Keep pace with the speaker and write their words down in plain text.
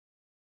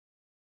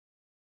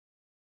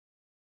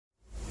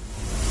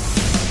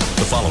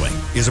following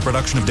is a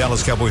production of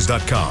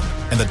DallasCowboys.com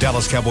and the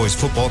Dallas Cowboys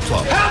Football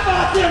Club. How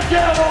about them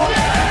Cowboys?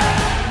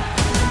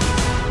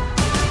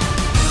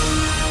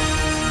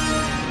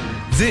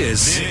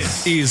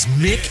 This is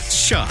Mick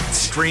Shots,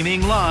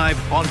 streaming live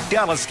on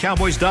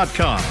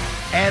DallasCowboys.com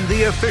and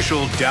the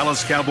official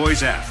Dallas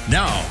Cowboys app.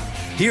 Now,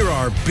 here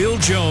are Bill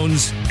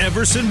Jones,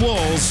 Everson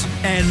Walls,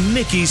 and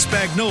Mickey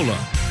Spagnola.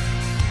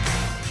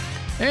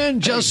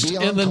 And just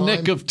in the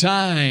nick of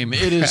time,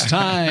 it is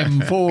time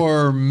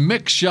for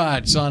Mick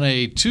Shots on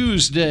a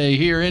Tuesday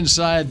here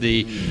inside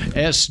the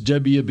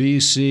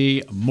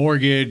SWBC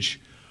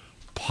Mortgage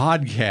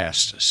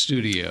Podcast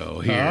Studio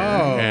here.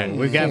 Oh,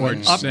 we got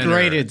an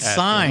upgraded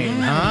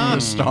sign,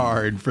 the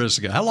Star in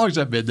Frisco. How long has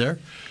that been there?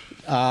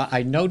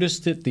 I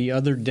noticed it the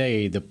other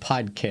day, the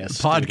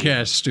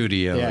podcast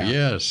studio. Yeah.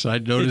 Yes, I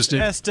noticed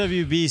it's it.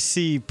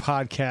 SWBC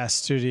Podcast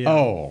Studio.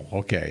 Oh,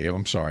 okay.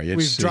 I'm sorry.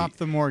 We've dropped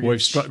the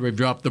mortgage. We've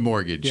dropped the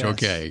mortgage. Yes.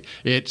 Okay.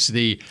 It's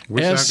the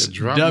Wish I could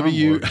drop my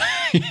mortgage.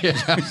 the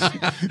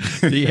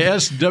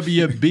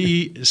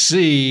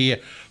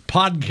SWBC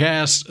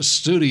Podcast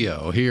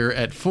Studio here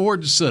at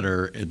Ford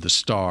Center in the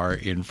Star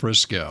in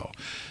Frisco.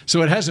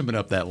 So it hasn't been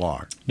up that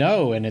long.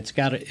 No, and it's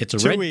got it's a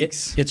 2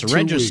 weeks. It's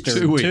registered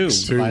Two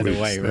weeks. too, by the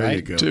way, There right?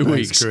 you go. 2 Thanks,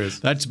 weeks. Chris.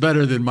 That's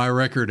better than my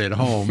record at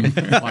home.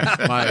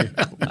 my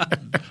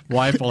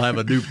wife will have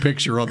a new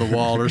picture on the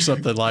wall or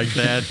something like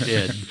that,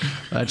 and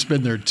that's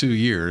been there 2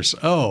 years.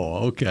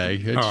 Oh, okay.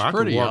 It's I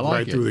pretty. could walk I like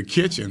right it. through the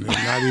kitchen and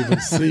not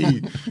even see.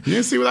 You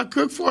didn't see what I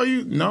cooked for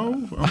you?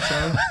 No, I'm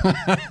sorry.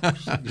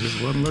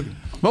 Just wasn't looking.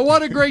 But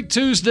what a great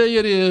Tuesday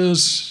it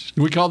is.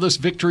 We call this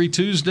Victory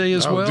Tuesday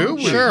as well? Do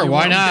we? Sure,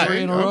 why not?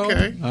 3 in a row?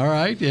 Okay. All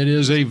right. It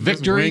is a wing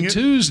Victory it.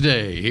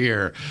 Tuesday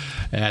here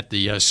at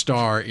the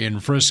Star in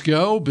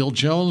Frisco. Bill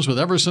Jones with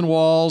Everson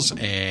Walls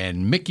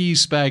and Mickey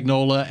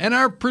Spagnola and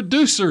our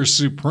producer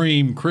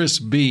supreme, Chris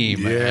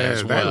Beam.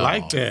 as Yeah, well. I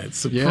like that.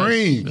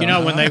 Supreme. Yes. You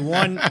know, when they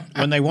won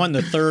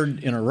the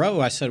third in a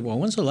row, I said, "Well,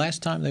 when's the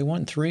last time they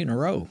won 3 in a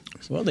row?"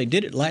 Well, they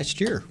did it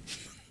last year.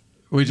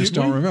 We just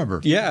don't remember.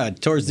 Yeah,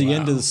 towards the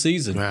end of the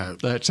season. Wow.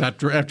 That's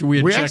after we had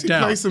We checked actually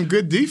out. played some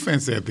good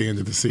defense at the end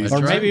of the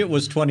season. Or maybe it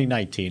was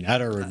 2019. I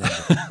don't remember.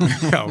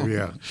 Oh,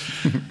 yeah.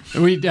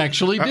 We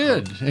actually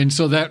did, and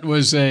so that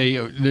was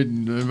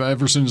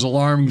Everson's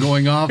alarm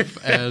going off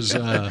as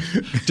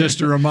just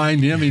to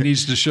remind him he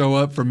needs to show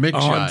up for Mick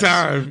On Shots.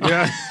 time,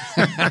 yeah.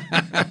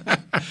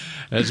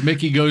 As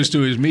Mickey goes to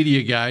his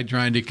media guy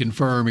trying to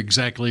confirm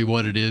exactly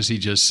what it is he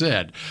just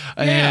said.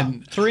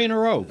 And 3 in a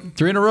row.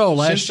 3 in a row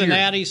last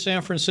Cincinnati, year.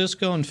 San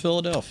Francisco, and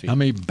Philadelphia. How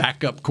many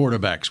backup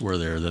quarterbacks were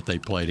there that they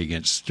played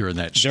against during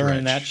that stretch?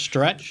 During that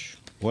stretch?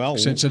 Well,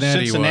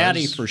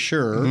 Cincinnati was. for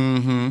sure.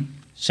 Mm-hmm.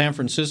 San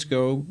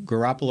Francisco,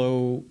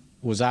 Garoppolo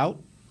was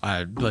out.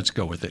 Let's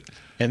go with it.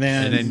 And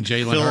then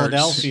Jalen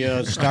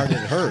Philadelphia started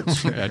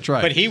Hurts. That's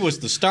right. But he was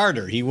the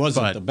starter. He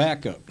wasn't the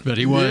backup. But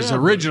he was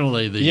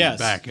originally the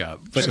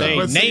backup. But they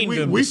But see, named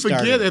him we the starter.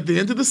 forget at the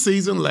end of the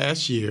season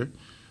last year,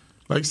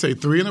 like you say,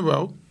 3 in a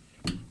row,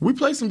 we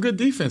played some good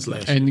defense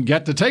last year. And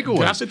got the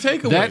takeaways. Got the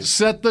takeaways. That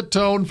set the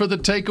tone for the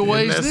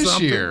takeaways Isn't that this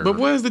something? year. But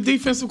where's the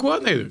defensive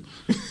coordinator?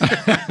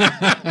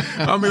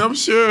 I mean, I'm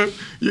sure,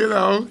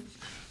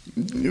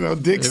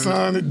 Dick's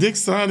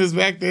son is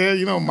back there.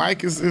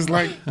 Mike is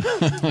like,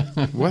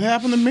 what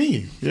happened to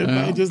me?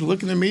 Everybody just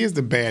looking at me as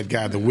the bad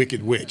guy, the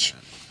wicked witch.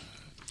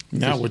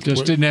 Now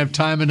just didn't have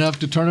time enough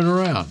to turn it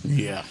around.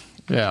 Yeah.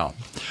 Yeah.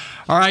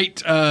 All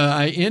right.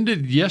 I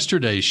ended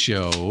yesterday's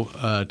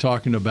show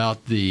talking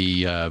about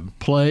the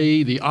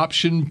the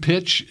option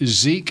pitch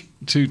Zeke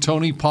to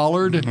Tony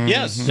Pollard.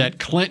 Yes. That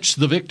clinched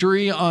the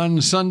victory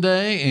on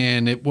Sunday,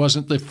 and it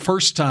wasn't the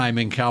first time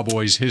in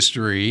Cowboys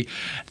history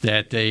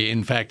that they,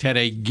 in fact, had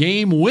a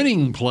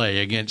game-winning play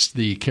against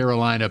the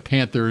Carolina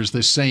Panthers,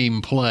 the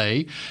same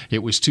play.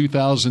 It was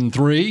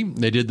 2003.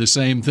 They did the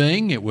same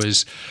thing. It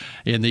was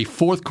in the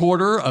fourth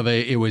quarter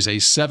it was a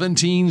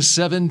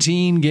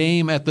 17-17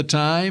 game at the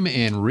time,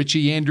 and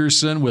Richie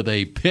Anderson with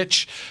a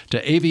pitch to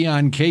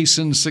Avion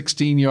Kaysen,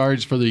 16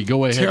 yards for the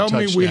go-ahead touchdown. Tell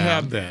me we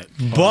have that.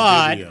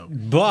 But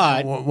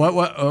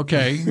What?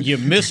 Okay. you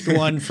missed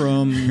one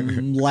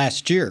from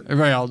last year.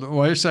 Well,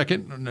 wait a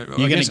second.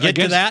 You going to get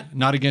to that?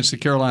 Not against the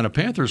Carolina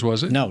Panthers,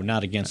 was it? No,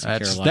 not against the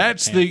Carolina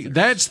That's Panthers.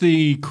 that's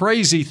the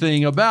crazy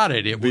thing about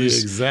it. It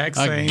was exact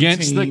same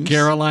against the teams.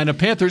 Carolina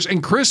Panthers.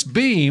 And Chris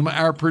Beam,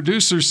 our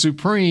producer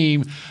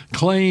supreme,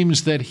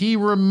 claims that he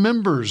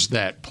remembers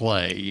that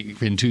play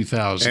in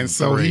 2003. And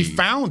so he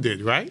found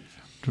it, right?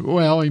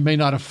 Well, he may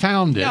not have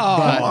found it,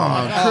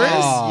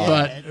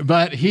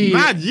 but he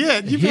Not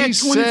yet. You've had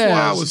 24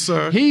 hours,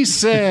 sir. He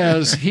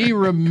says he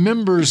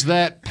remembers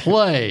that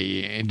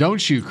play,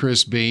 don't you,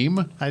 Chris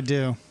Beam? I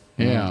do.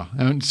 Yeah.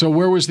 And so,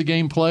 where was the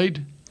game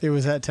played? It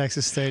was at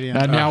Texas Stadium.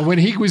 Now, when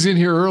he was in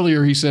here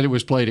earlier, he said it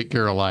was played at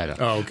Carolina.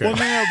 Oh, okay. Well,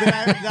 no, but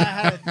I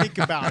had to think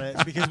about it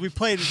because we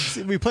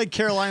played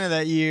Carolina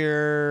that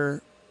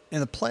year in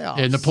the playoffs.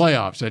 In the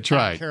playoffs, that's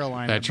right.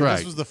 Carolina. That's But right.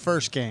 This was the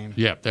first game.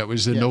 Yeah, that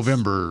was in Yes.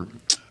 November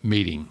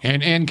meeting.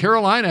 And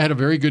Carolina had a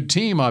very good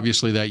team,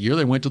 obviously, that year.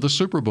 They went to the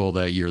Super Bowl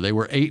that year. They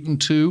were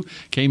 8-2,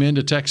 came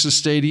into Texas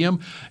Stadium.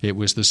 It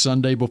was the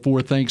Sunday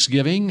before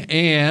Thanksgiving.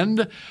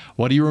 And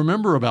what do you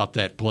remember about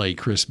that play,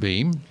 Chris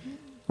Beam?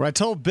 What I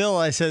told Bill,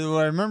 I said,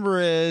 what I remember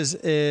is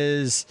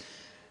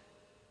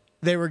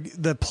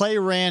the play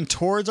ran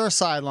towards our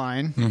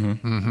sideline. Mm-hmm.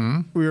 Mm-hmm.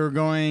 We were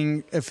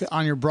going, if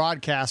on your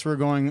broadcast, we were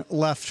going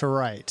left to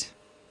right.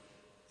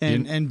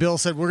 And Bill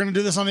said, we're going to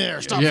do this on the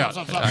air. Stop.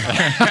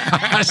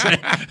 I said,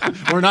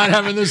 we're not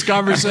having this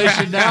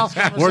conversation now.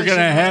 We're going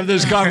to have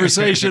this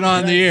conversation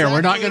on the air.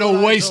 We're not going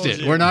to waste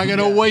it. We're not going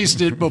to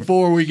waste it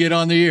before we get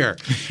on the air.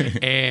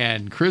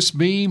 And Chris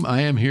Beam,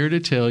 I am here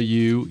to tell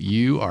you,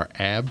 you are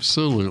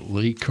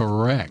absolutely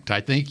correct.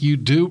 I think you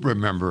do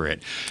remember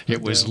it.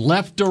 It was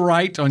left to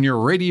right on your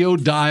radio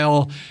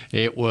dial.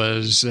 It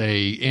was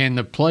and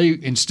the play,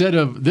 instead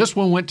of, this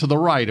one went to the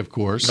right, of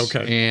course.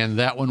 Okay. And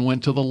that one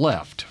went to the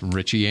left.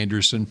 Richie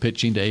Anderson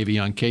pitching to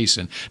Avion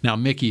Kaysen. Now,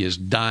 Mickey is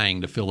dying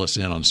to fill us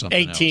in on something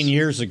 18 else.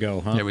 years ago,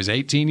 huh? It was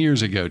 18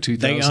 years ago, 2003.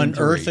 They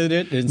unearthed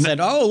it and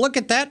said, oh, look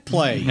at that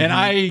play. And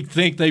I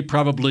think they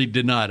probably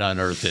did not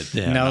unearth it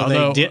then. No,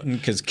 they didn't,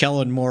 because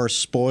Kellen Moore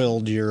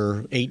spoiled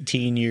your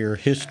 18-year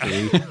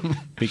history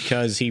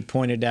because he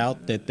pointed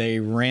out that they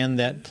ran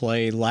that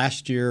play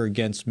last year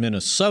against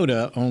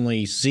Minnesota,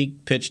 only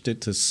Zeke pitched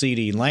it to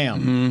CeeDee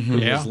Lamb, who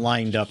was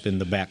lined up in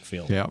the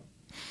backfield. Yeah.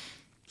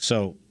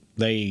 So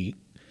they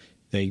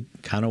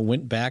kind of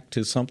went back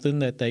to something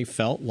that they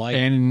felt like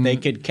And- they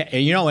could,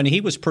 and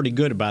he was pretty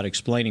good about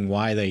explaining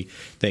why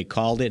they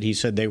called it. He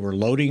said they were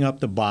loading up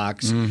the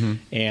box,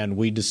 and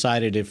we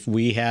decided if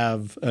we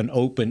have an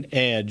open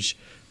edge,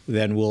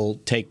 then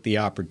we'll take the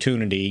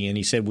opportunity. And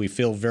he said we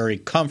feel very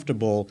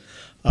comfortable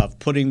of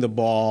putting the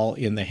ball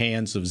in the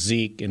hands of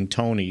Zeke and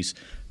Tony's,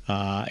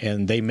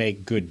 and they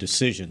make good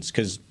decisions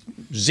because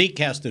Zeke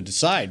has to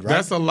decide, right?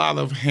 That's a lot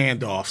of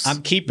handoffs.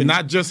 I'm keeping-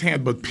 not just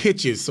but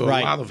pitches. So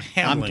Right. a lot of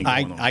handling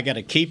going on. I got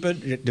to keep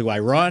it. Do I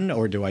run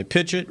or do I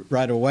pitch it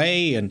right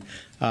away? And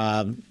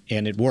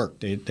it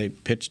worked. They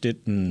pitched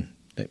it, and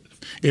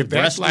if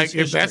that's rest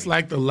is history.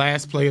 like the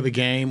last play of the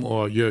game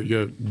or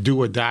your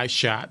do or die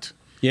shot,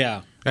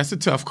 yeah, that's a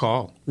tough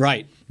call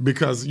right.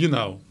 because you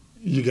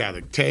got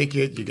to take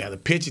it, you got to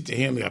pitch it to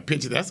him, you got to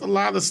pitch it. That's a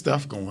lot of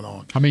stuff going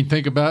on. I mean,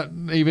 think about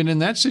even in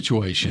that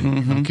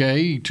situation.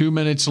 Okay, 2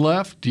 minutes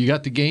left. You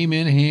got the game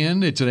in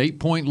hand. It's an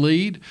 8-point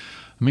lead.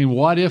 I mean,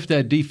 what if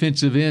that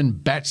defensive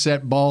end bats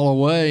that ball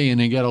away and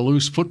they got a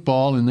loose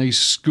football and they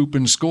scoop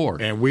and score?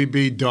 And we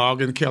be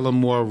dogging Kellen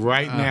Moore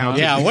right now.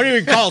 Yeah, what do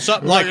you call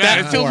something like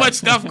that? There's too for? much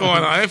stuff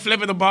going on. They're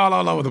flipping the ball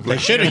all over the They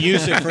place. should have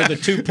used it for the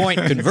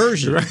 2-point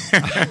conversion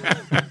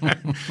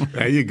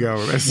There you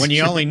go. when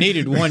you only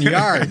needed 1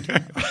 yard.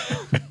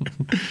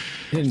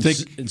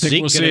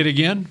 Think we'll see it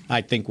again?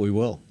 I think we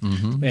will.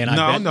 Mm-hmm.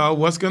 And No.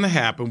 What's going to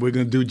happen? We're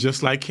going to do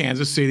just like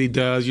Kansas City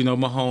does.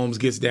 Mahomes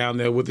gets down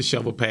there with the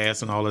shovel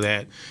pass and all of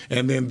that.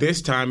 And then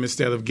this time,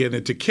 instead of getting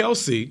it to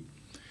Kelsey,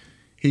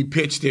 he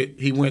pitched it.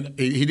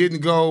 He didn't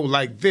go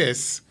like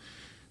this.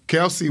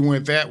 Kelsey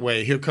went that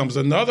way. Here comes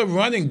another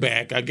running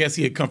back. I guess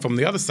he had come from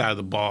the other side of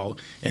the ball,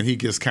 and he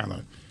just kind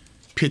of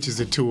pitches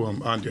it to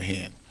him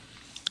underhand.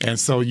 And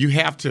so you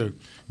have to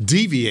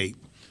deviate,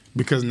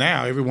 because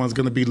now everyone's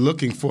going to be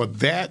looking for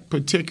that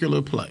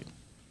particular play.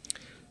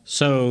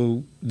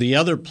 So the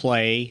other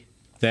play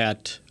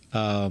that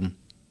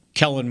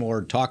Kellen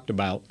Moore talked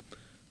about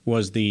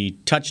was the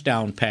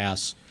touchdown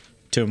pass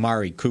to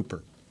Amari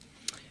Cooper.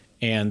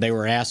 And they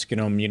were asking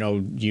him,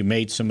 you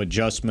made some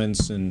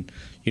adjustments and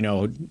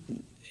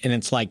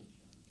it's like,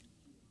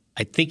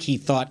 I think he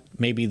thought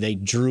maybe they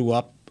drew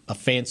up a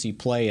fancy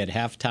play at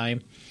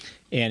halftime.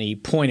 And he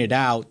pointed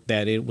out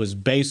that it was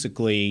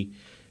basically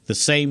the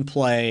same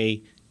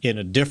play in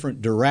a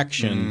different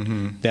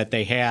direction that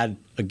they had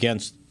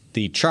against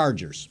the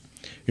Chargers.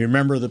 You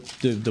remember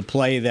the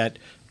play that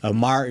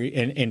Amari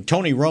and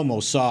Tony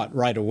Romo saw it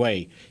right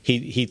away.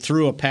 He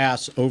threw a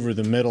pass over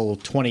the middle,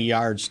 20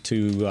 yards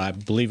to I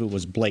believe it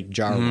was Blake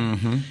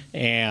Jarwin,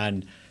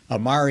 and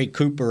Amari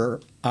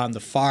Cooper on the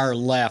far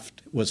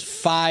left was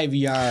 5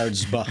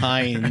 yards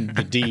behind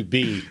the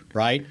DB,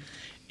 right?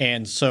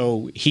 And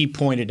so he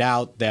pointed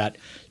out that,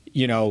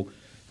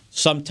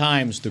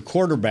 sometimes the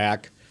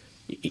quarterback,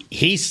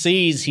 he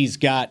sees he's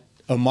got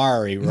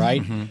Amari,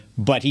 right?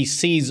 But he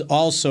sees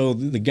also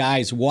the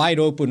guy's wide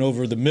open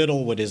over the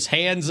middle with his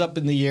hands up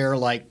in the air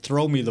like,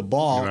 throw me the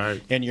ball.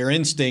 Right. And your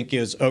instinct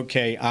is,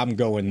 okay, I'm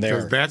going there.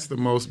 Because that's the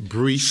most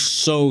brief.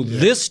 So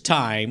this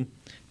time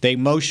they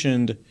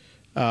motioned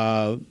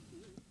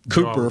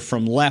Cooper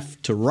from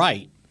left to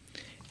right.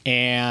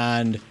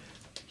 And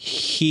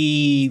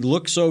he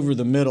looks over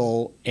the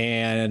middle,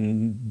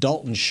 and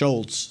Dalton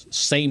Schultz,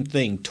 same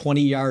thing, 20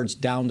 yards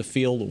down the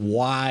field,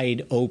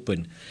 wide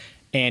open.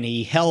 And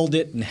he held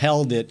it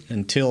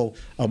until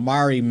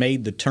Amari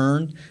made the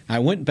turn. I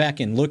went back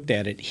and looked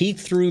at it. He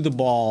threw the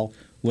ball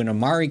when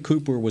Amari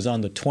Cooper was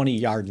on the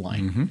 20-yard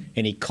line,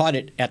 and he caught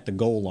it at the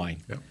goal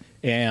line. Yep.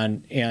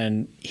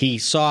 And he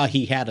saw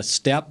he had a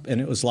step, and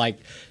it was like,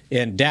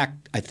 and Dak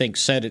think,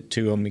 said it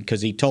to him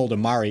because he told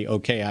Amari,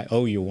 "Okay, I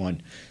owe you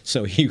one."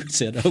 So he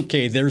said,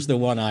 "Okay, there's the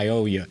one I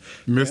owe you."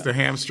 Mr.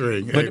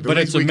 Hamstring. But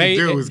it's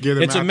amazing.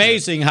 It's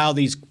amazing how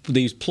these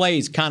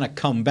plays kind of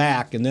come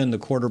back, and then the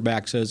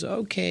quarterback says,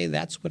 "Okay,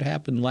 that's what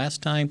happened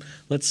last time.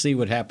 Let's see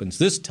what happens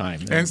this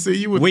time." And see,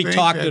 you would we think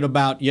talked that, it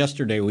about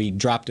yesterday. We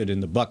dropped it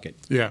in the bucket.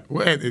 Yeah,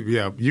 well,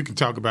 yeah. You can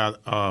talk about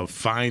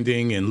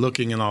finding and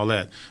looking and all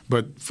that,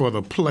 but for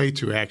the play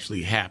to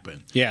actually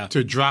happen,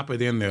 to drop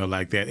it in there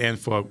like that, and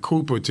for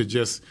Cooper to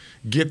just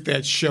get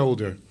that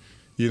shoulder,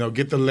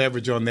 get the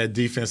leverage on that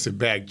defensive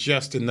back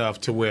just enough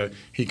to where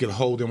he could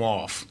hold him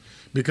off.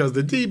 Because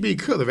the DB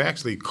could have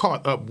actually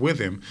caught up with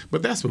him,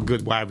 but that's what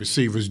good wide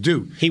receivers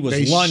do. He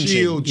was lunging.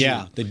 Shield you.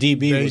 Yeah, the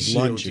DB was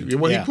lunging. You.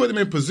 Well, he put him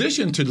in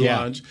position to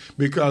lunge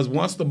because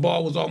once the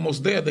ball was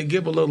almost there, they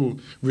give a little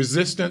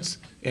resistance,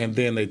 and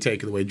then they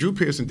take it away. Drew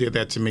Pearson did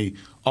that to me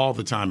all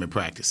the time in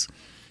practice.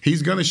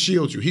 He's going to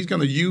shield you. He's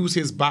going to use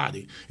his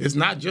body. It's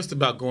not just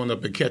about going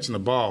up and catching the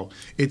ball.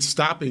 It's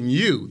stopping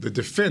you, the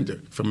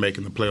defender, from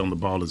making the play on the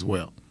ball as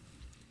well.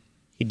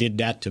 He did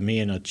that to me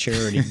in a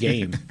charity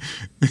game.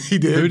 He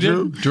did. Who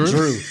Drew? did?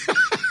 Drew.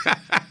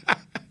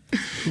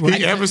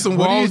 Everson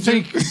Walls.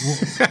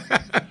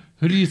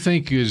 Who do you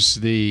think is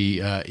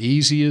the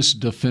easiest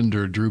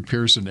defender Drew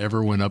Pearson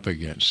ever went up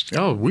against?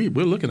 Oh, we're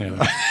looking at him.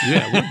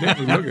 Yeah, we're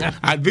definitely looking at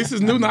him. This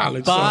is new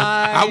knowledge. So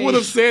I would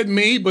have said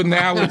me, but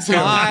now it's him.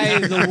 By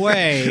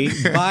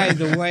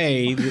the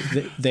way,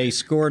 they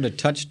scored a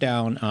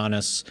touchdown on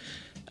us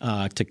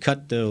to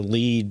cut the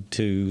lead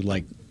to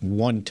like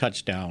one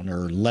touchdown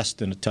or less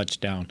than a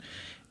touchdown.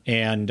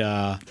 And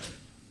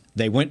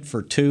they went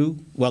for two.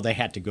 Well, they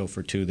had to go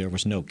for two. There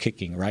was no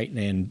kicking, right?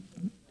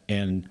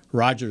 And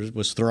Rodgers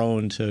was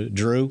thrown to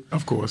Drew.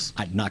 Of course.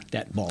 I knocked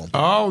that ball down.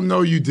 Oh,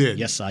 no, you did.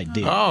 Yes, I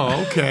did.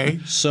 Oh, okay.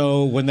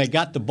 So when they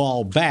got the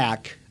ball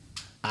back,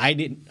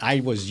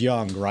 I was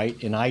young, right?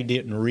 And I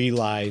didn't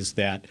realize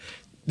that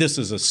this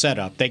is a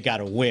setup. They got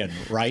to win,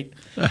 right?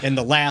 And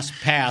the last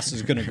pass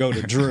is going to go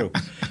to Drew.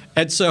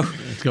 And so, of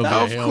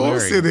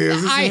course it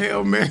is. It's a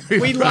Hail Mary.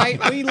 We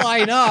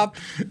line up,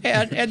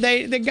 and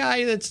the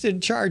guy that's in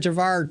charge of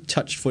our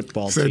touch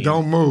football team said,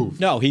 "Don't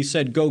move." No, he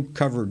said, "Go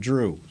cover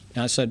Drew."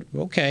 And I said,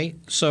 "Okay."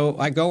 So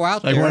I go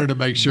out there. They wanted to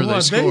make sure they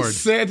scored. They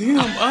set him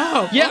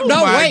up. Yeah, oh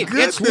no, my wait.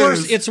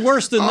 Goodness. It's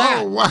worse than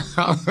that. Oh,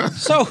 wow.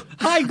 So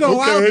I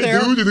go out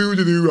there,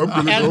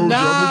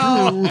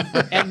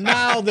 and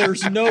now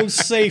there's no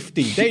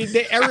safety.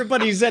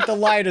 Everybody's at the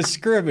line of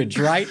scrimmage,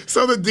 right?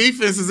 So the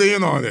defense is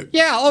in on it.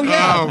 Yeah. Oh,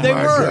 yeah. Oh, they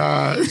my were.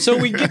 God. So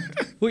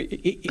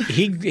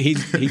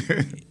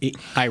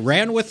I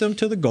ran with him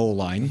to the goal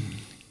line,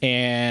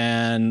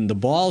 and the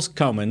ball's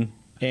coming.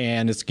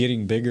 And it's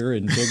getting bigger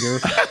and bigger.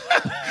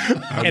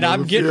 And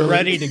I'm getting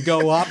ready to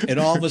go up, and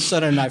all of a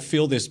sudden I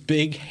feel this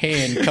big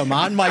hand come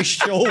on my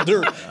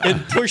shoulder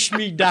and push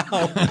me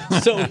down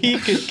so he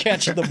can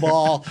catch the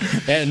ball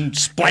and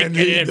spike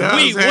it in.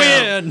 We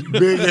win.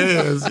 Big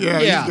hands. Yeah.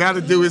 He's got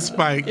to do his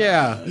spike.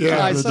 Yeah.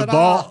 Yeah. I said, the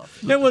ball.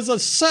 It was a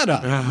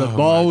setup. The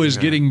ball was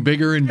getting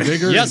bigger and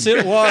bigger. Yes,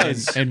 it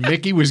was. And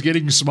Mickey was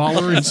getting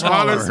smaller and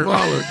smaller.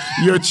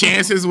 Your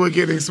chances were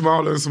getting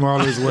smaller and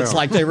smaller as well. It's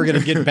like they were going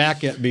to get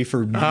back at me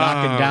for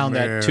knocking down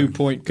that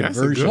 2-point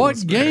conversion.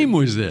 What game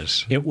was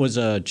this? It was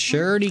a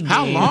charity game.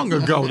 How long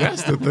ago?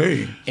 That's the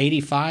thing.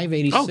 85,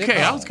 86.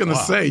 Okay, I was going to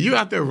say, you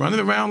out there running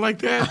around like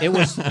that? It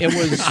was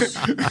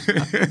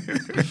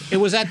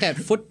at that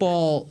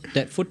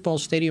football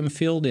stadium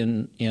field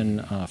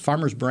in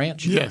Farmers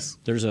Branch. Yes.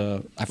 There's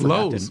I forgot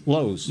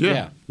Lowe's.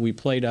 Yeah. We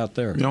played out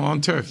there. On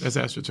turf. That's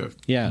AstroTurf.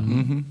 Yeah.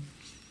 Mm-hmm.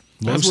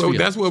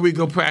 That's where we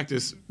go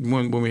practice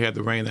when we had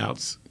the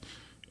rainouts.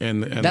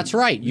 And that's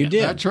right. You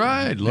did. That's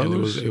right.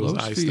 Lowe's, it was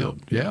iced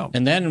field. up. Yeah.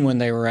 And then when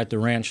they were at the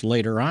ranch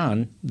later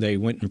on, they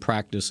went and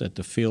practiced at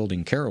the field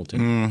in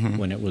Carrollton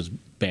when it was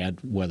bad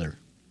weather.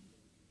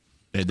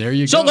 And there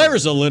you go. So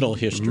there's a little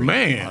history.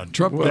 Man.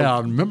 Trip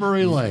down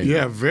memory lane.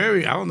 Yeah,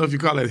 very. I don't know if you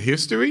call it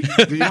history.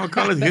 Do you want to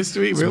call it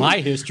history? It's really? my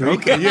history.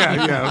 Okay,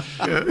 yeah.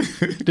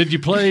 Did you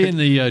play in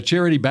the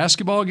charity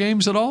basketball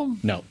games at all?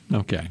 No.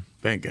 Okay.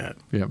 Thank God.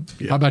 Yeah.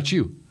 How about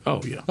you? Oh,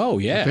 yeah. Oh,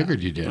 yeah. I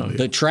figured you did. Oh, yeah.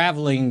 The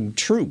traveling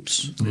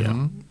troops. Yeah.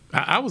 Mm-hmm.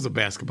 I was a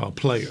basketball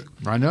player.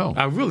 I know.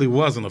 I really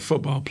wasn't a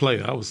football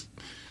player.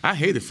 I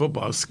hated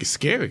football. It's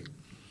scary.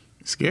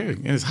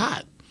 And it's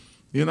hot.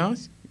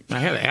 I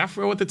had an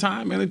afro at the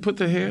time, and they put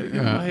the hair in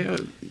my hair.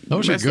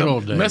 Those are good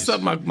old days. Messed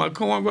up my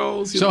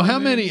cornrows. So how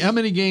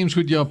many games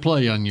would y'all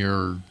play on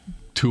your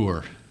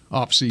tour,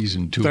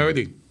 off-season tour?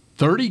 30.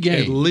 30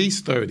 games? At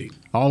least 30.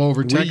 All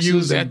over Texas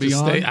used that and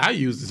beyond? I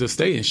used it to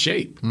stay in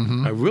shape.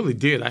 Mm-hmm. I really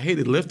did. I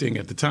hated lifting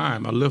at the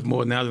time. I lift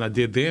more now than I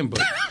did then,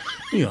 but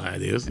you know how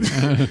it is.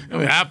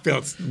 I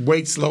felt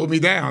weight slowed me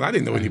down. I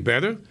didn't know any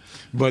better.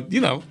 But,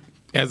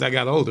 as I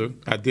got older,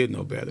 I did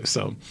know better.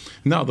 So,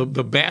 no,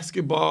 the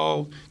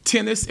basketball,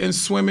 tennis and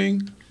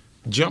swimming,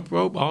 jump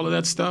rope, all of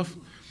that stuff,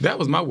 that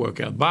was my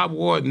workout. Bob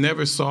Ward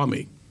never saw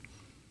me.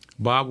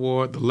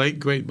 The late,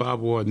 great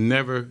Bob Ward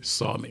never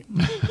saw me.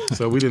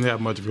 So we didn't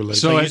have much of a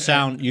relationship.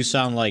 So you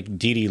sound like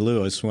Dee Dee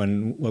Lewis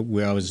when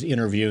I was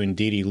interviewing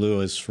Dee Dee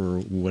Lewis for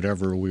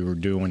whatever we were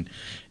doing,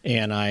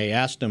 and I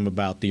asked him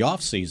about the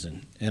off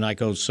season, and I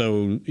go,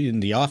 so in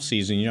the off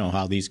season, you know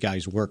how these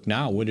guys work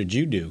now. What did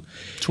you do?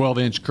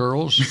 12-inch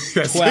curls.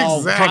 That's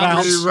 12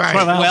 exactly right.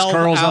 12-ounce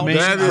curls. I mean,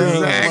 That is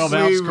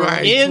exactly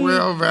right.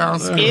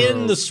 12-ounce curls.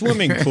 In the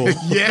swimming pool.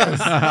 Yes.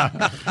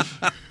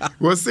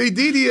 Well, see,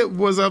 Dee Dee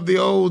was of the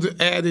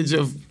old adage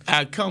of,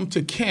 I come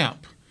to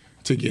camp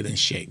to get in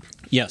shape.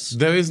 Yes.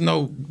 There is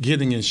no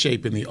getting in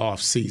shape in the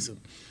off season.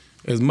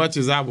 As much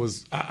as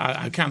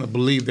I kind of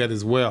believe that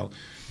as well.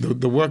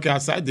 The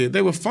workouts I did,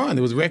 they were fun.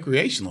 It was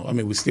recreational. I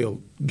mean, we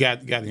still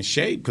got in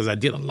shape because I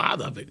did a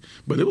lot of it.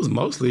 But it was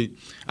mostly,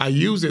 I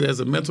used it as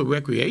a mental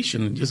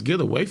recreation and just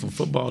get away from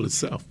football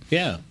itself.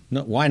 Yeah.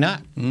 No, why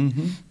not?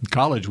 Mm-hmm. In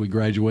college, we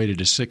graduated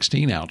to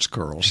 16-ounce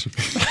curls.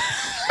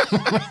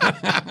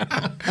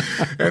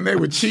 And they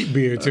were cheap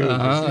beer, too.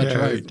 That's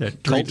right.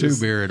 That Colt 2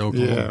 beer at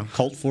Oklahoma. Yeah.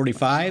 Colt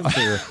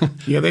 45s? Or?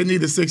 Yeah, they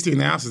needed 16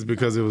 ounces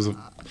because it was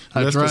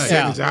less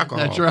percentage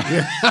alcohol. That's right.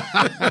 Yeah.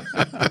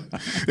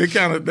 They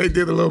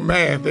did a little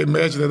math. They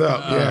measured it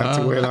up,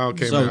 to where it all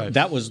came So out.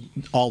 that was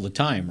all the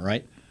time,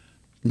 right?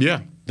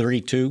 Yeah.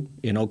 32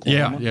 in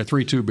Oklahoma? Yeah,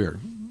 3-2 beer.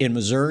 In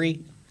Missouri,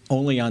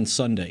 only on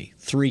Sunday,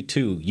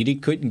 3-2. You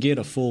couldn't get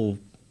a full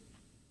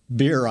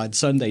beer on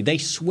Sunday. They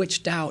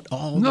switched out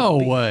all No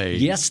the way.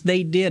 Yes,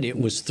 they did. It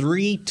was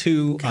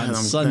 3-2 on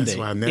Sunday. That's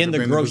why I've never in the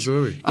been to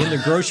Missouri. in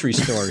the grocery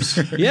stores.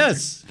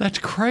 Yes. That's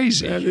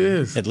crazy. That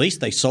is. At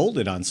least they sold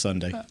it on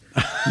Sunday.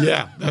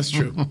 Yeah, that's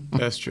true.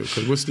 That's true.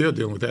 Because we're still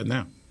dealing with that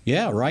now.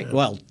 Yeah, right. Yeah.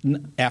 Well,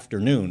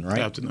 afternoon, right?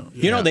 Afternoon.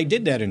 Yeah. You know, they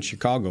did that in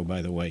Chicago,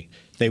 by the way.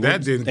 They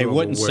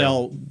wouldn't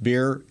sell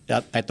beer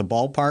at the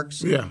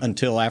ballparks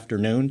until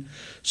afternoon.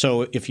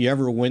 So if you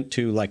ever went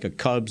to like a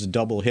Cubs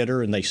double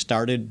hitter and they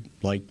started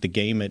like the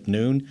game at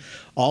noon,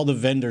 all the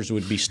vendors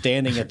would be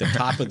standing at the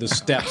top of the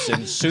steps,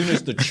 and as soon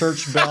as the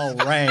church bell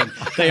rang,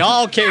 they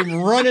all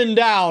came running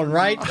down,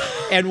 right?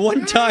 And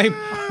one time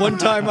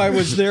I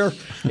was there,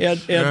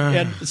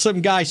 and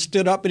some guy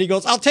stood up and he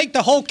goes, "I'll take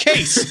the whole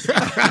case."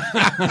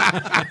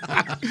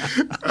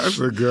 That's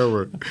a good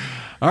one.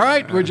 All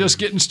right, we're just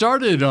getting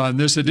started on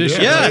this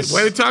edition. Yes.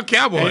 Way to talk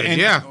Cowboys.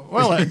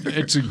 Well,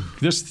 it's a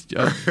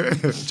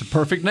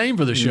perfect name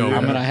for the show.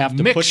 I'm going to have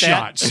to Mick put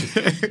Shots.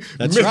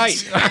 That's right.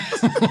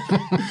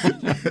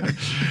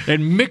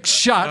 And Mick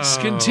Shots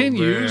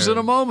continues in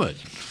a moment.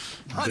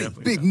 Honey,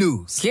 big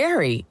news.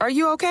 Gary, are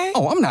you okay?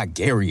 Oh, I'm not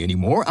Gary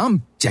anymore.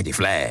 I'm Jackie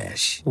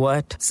Flash.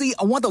 What? See,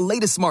 I want the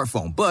latest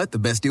smartphone, but the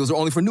best deals are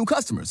only for new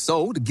customers.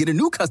 So, to get a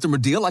new customer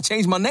deal, I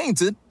changed my name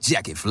to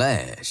Jackie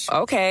Flash.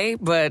 Okay,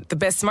 but the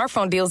best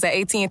smartphone deals at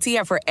AT&T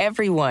are for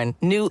everyone,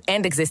 new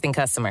and existing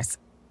customers.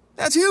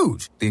 That's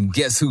huge. Then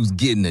guess who's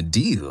getting a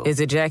deal? Is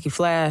it Jackie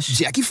Flash?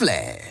 Jackie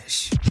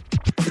Flash.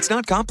 It's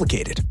not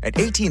complicated. At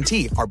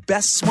AT&T, our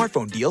best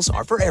smartphone deals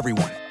are for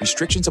everyone.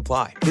 Restrictions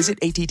apply. Visit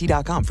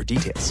att.com for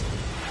details.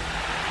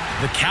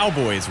 The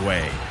Cowboys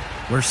way,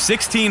 where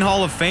 16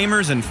 Hall of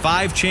Famers and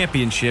 5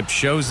 championships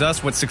shows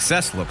us what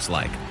success looks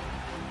like.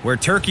 Where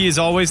turkey is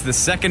always the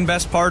second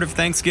best part of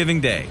Thanksgiving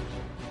Day.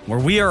 Where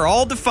we are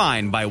all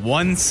defined by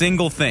one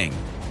single thing,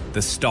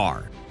 the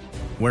star.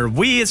 Where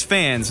we as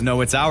fans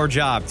know it's our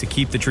job to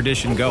keep the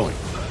tradition going.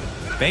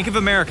 Bank of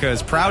America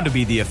is proud to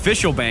be the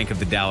official bank of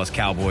the Dallas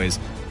Cowboys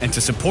and to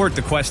support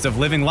the quest of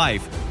living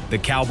life the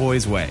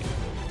Cowboys way.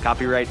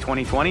 Copyright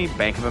 2020,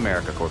 Bank of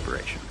America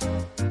Corporation.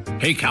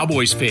 Hey,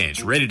 Cowboys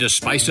fans, ready to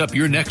spice up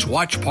your next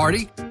watch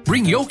party?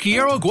 Bring Yo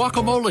Quiero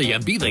guacamole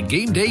and be the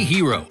game day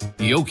hero.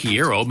 Yo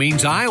Quiero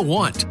means I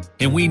want,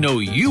 and we know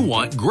you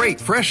want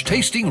great,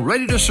 fresh-tasting,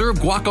 ready-to-serve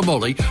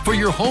guacamole for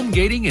your home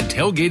gating and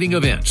tailgating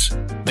events.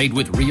 Made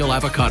with real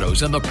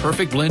avocados and the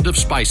perfect blend of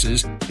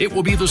spices, it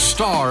will be the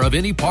star of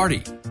any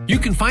party. You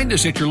can find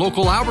us at your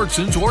local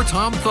Albertsons or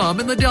Tom Thumb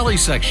in the deli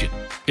section.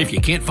 If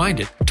you can't find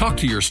it, talk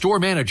to your store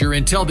manager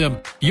and tell them,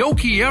 Yo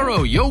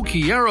Quiero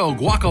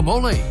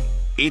guacamole.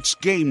 It's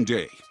game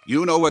day.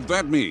 You know what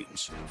that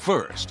means.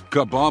 First,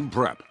 kebab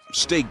prep.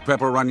 Steak,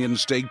 pepper, onion,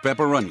 steak,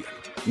 pepper, onion.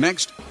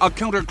 Next, a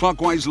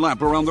counterclockwise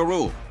lap around the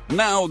room.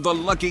 Now the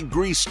lucky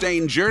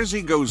grease-stained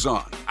jersey goes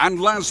on.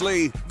 And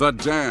lastly, the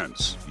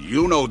dance.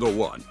 You know the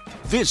one.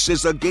 This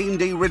is a game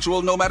day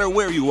ritual no matter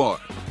where you are.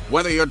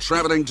 Whether you're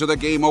traveling to the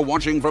game or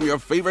watching from your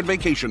favorite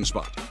vacation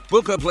spot,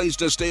 book a place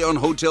to stay on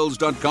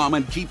Hotels.com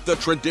and keep the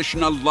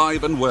tradition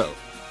alive and well.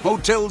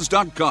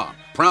 Hotels.com,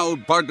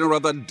 proud partner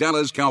of the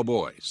Dallas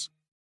Cowboys.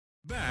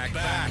 Back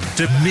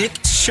to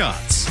Mick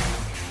Shots.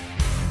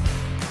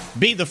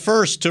 Be the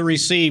first to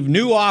receive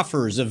new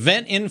offers,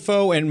 event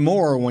info, and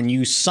more when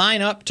you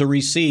sign up to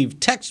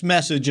receive text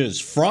messages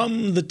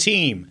from the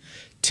team.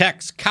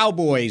 Text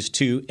Cowboys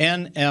to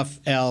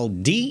NFLDAL,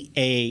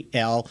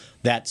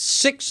 that's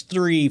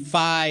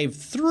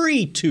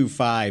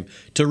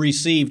 635325 to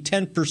receive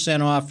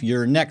 10% off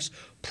your next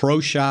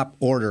Pro Shop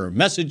order.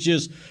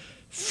 Messages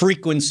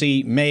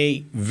frequency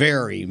may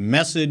vary.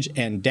 Message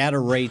and data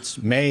rates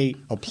may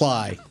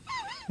apply.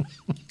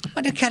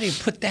 What kind of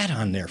put that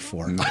on there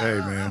for? Hey,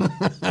 man.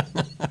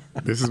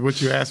 This is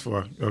what you asked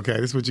for. Okay,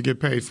 this is what you get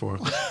paid for.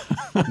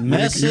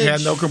 Message you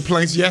had no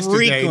complaints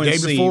yesterday. The day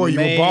before you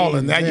were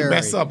balling. Now you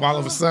mess up all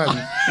of a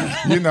sudden.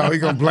 You're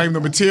gonna blame the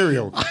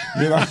material.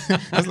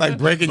 It's like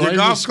breaking your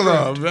golf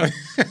club.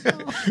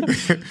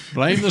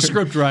 Blame the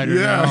script writer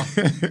now.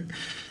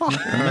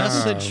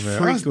 Message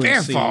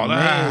frequency.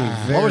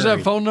 What was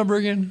that phone number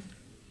again?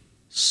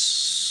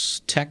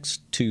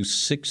 Text to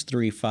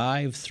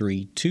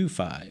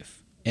 635-325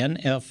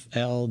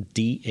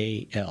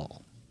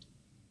 NFLDAL.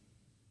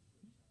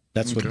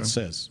 That's what it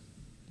says.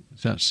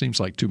 That seems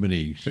like too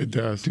many. It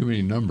does. Too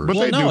many numbers. But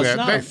Well, they no, do it's that.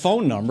 not a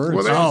phone number.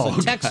 It's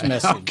a text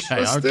message.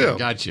 Okay, Still.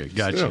 gotcha.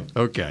 Still.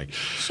 Okay.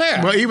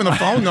 Well, even the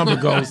phone number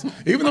goes.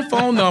 Even the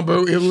phone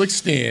number, it'll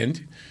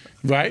extend.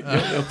 Right?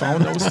 The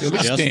phone number will still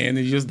extend.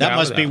 And you just that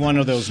must be out. one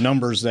of those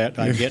numbers that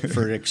I get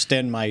for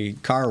extend my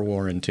car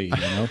warranty.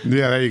 Yeah,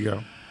 there you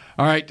go.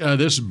 All right,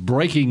 this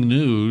breaking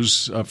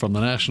news from the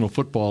National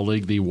Football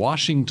League. The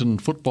Washington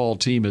football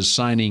team is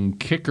signing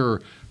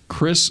kicker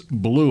Chris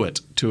Blewett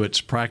to its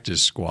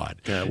practice squad.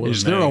 Yeah,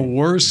 is there a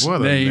worse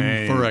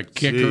name for a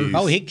kicker? Jeez.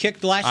 Oh, he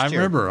kicked last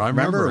year. I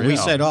remember. We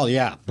said,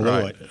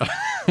 Blewett.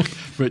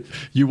 But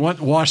you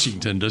want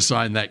Washington to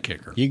sign that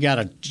kicker. You got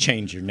to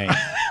change your name.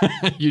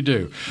 You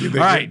do.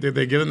 Did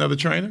they get another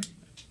trainer?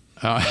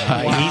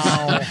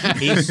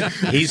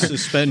 He's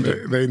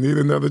suspended. They need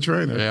another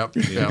trainer. Yep.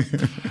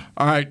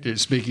 All right,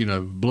 speaking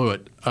of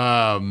Blewett.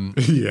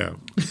 Yeah.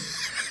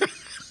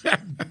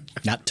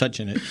 Not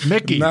touching it.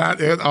 Mickey.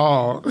 Not at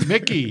all.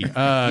 Mickey,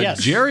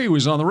 Yes. Jerry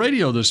was on the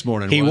radio this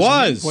morning. He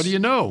wasn't was. What do you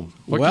know?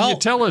 What Well- can you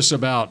tell us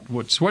about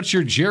what's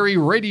your Jerry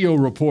radio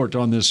report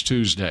on this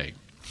Tuesday?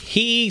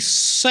 He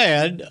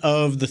said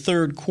of the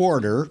third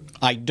quarter,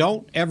 I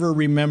don't ever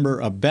remember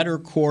a better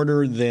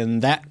quarter than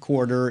that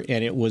quarter,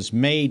 and it was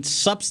made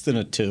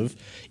substantive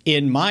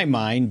in my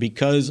mind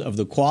because of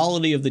the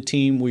quality of the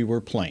team we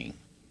were playing.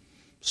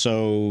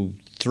 So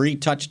 3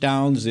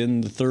 touchdowns in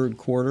the third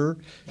quarter,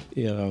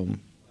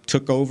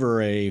 took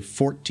over a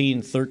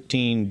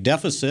 14-13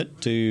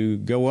 deficit to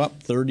go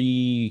up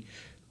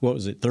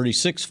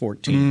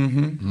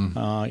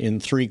 36-14 in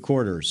 3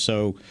 quarters.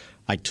 So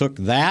I took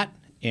that.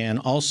 And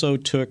also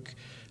took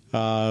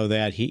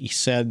that he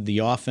said the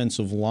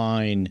offensive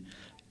line,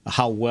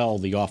 how well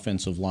the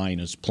offensive line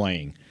is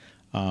playing.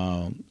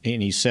 And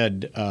he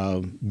said,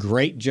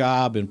 great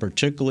job and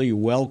particularly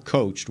well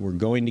coached. We're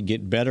going to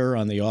get better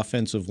on the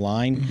offensive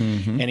line.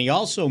 And he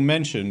also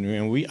mentioned,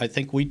 and I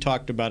think we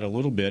talked about it a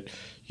little bit,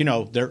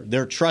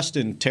 they're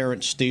trusting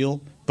Terrence Steele,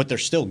 but they're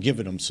still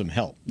giving him some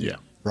help. Yeah.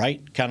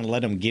 Right? Kind of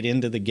let him get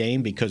into the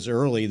game because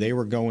early they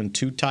were going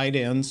 2 tight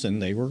ends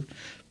and they were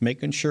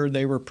making sure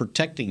they were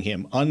protecting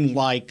him,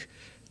 unlike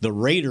the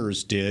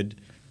Raiders did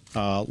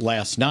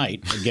last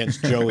night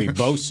against Joey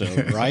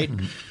Bosa, right?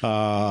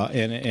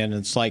 And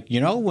it's like,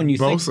 when you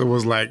think Bosa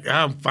was like,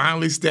 I'm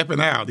finally stepping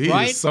out. He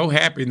Right? was so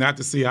happy not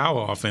to see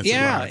our offensive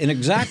line. and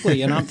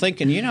exactly. And I'm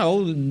thinking,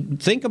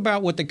 think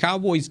about what the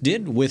Cowboys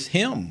did with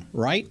him,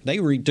 right? They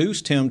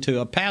reduced him to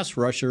a pass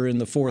rusher in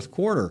the fourth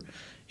quarter.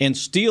 And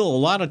Steele, a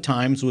lot of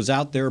times, was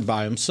out there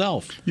by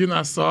himself.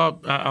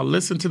 I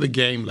listened to the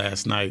game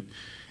last night,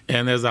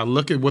 and as I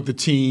look at what the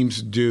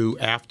teams do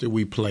after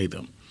we play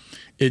them,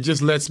 it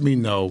just lets me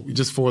know, it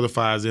just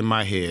fortifies in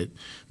my head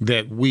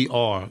that we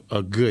are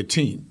a good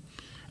team.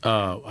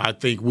 I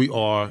think we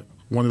are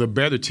one of the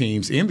better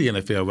teams in the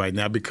NFL right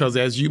now because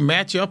as you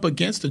match up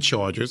against the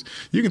Chargers,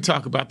 you can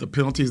talk about the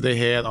penalties they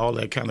had, all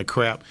that kind of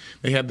crap.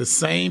 They had the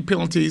same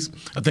penalties.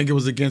 I think it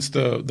was against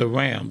the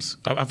Rams.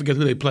 I forget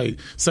who they played.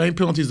 Same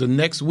penalties the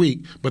next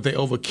week, but they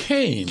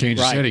overcame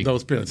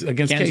those penalties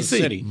against Kansas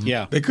KC. City.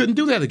 Yeah. They couldn't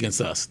do that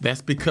against us.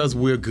 That's because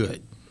we're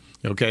good.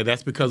 Okay,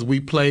 that's because we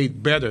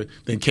played better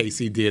than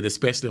KC did,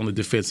 especially on the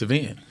defensive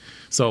end.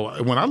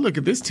 So when I look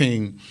at this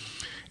team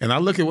and I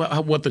look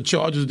at what the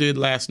Chargers did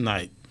last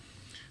night,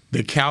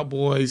 the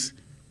Cowboys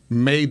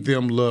made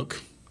them look,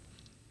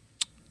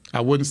 I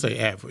wouldn't say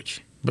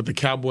average, but the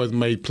Cowboys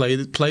made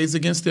plays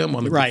against them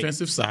on the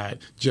defensive side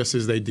just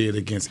as they did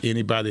against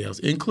anybody else,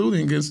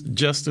 including against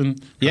Justin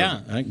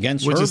Herbert.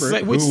 Against Which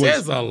Herbert,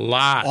 says a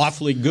lot.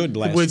 Awfully good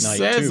last night, Which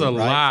says too, a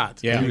right?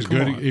 lot. Yeah. He was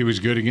good. He was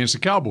good against the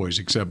Cowboys,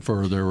 except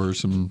for there were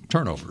some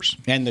turnovers.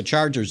 And the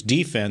Chargers'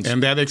 defense.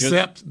 And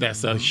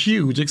that's a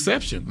huge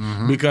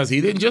exception because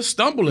he didn't just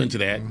stumble into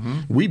that.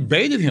 We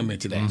baited him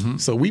into that.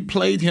 So we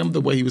played him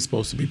the way he was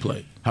supposed to be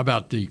played. How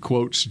about the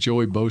quotes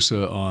Joey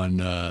Bosa on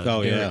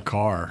Derek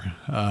Carr?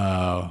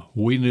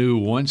 We knew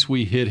once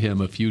we hit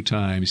him a few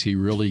times, he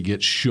really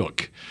gets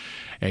shook.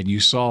 And you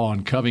saw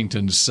on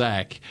Covington's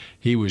sack,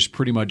 he was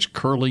pretty much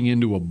curling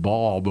into a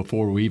ball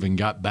before we even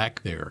got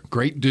back there.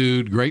 Great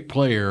dude, great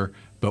player,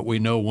 but we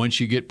know once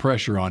you get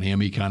pressure on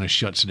him, he kind of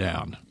shuts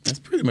down. That's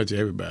pretty much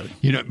everybody.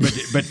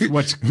 But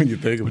what's when you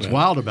think what's about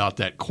wild about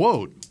that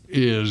quote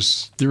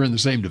is they're in the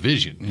same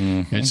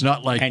division. It's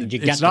not like And you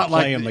it's got not to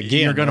play like him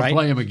again, you're going right? to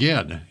play him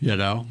again.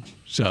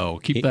 So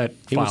keep that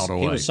filed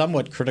away. He was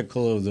somewhat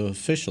critical of the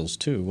officials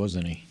too,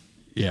 wasn't he?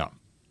 Yeah.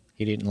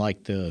 He didn't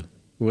like the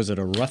Was it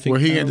a roughing?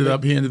 Well, he ended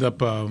up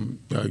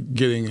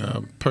getting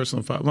a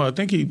personal foul. Well, I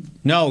think he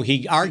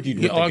argued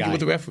with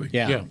the referee.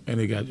 Yeah, and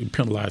he got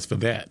penalized for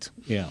that.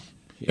 Yeah.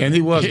 And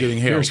he was getting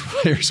held.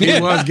 He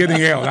was getting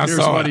held. Here's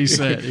what he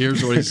said.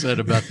 Here's what he said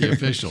about the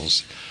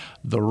officials.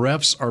 The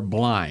refs are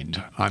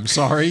blind. I'm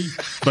sorry,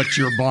 but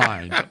you're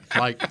blind.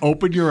 Like,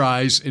 open your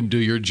eyes and do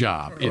your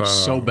job. It's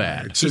so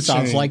bad. He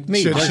sounds like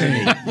me, doesn't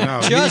he?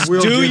 No, just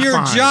do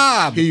your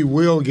job. He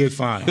will get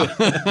fined.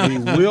 He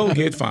will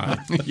get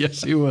fined.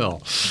 Yes, he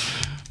will.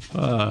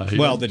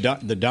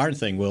 The darn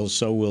thing will.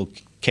 So will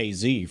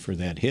KZ for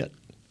that hit.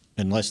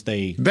 Unless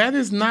they. That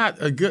is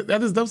not a good.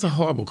 That's a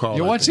horrible call.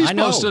 Yeah, what's he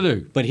supposed to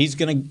do? But he's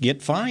going to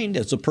get fined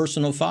as a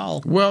personal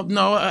foul. Well,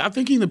 no, I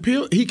think he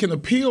can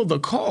appeal the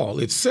call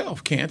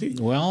itself, can't he?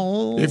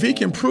 Well, if he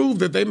can prove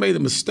that they made a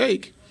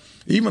mistake,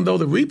 even though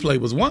the replay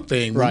was one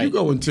thing, when you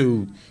go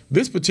into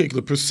this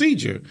particular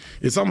procedure,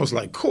 it's almost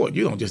like court.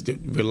 You don't just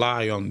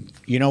rely on.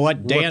 You know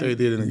what? They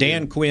did in the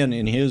Dan game. Quinn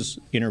in his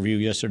interview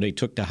yesterday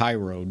took the high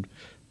road.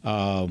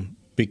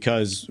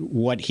 Because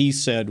what he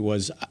said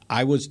was,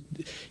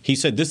 he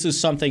said, this is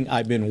something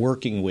I've been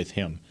working with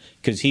him,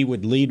 because he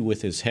would lead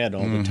with his head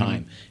all the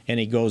time. And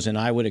he goes, and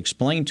I would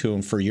explain to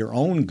him, for your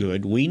own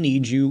good, we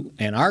need you,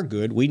 and our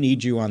good, we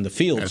need you on the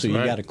field, so you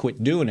got to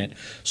quit doing it.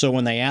 So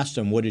when they asked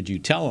him, what did you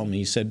tell him?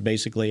 He said,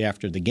 basically,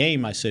 after the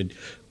game, I said,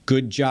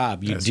 good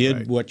job. You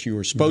did what you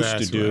were supposed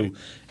to do. Right.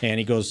 And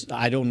he goes,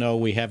 I don't know,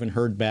 we haven't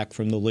heard back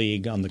from the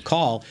league on the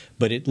call,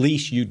 but at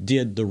least you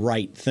did the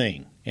right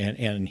thing.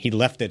 And he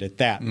left it at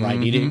that, right?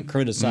 He didn't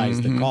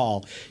criticize the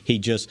call. He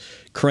just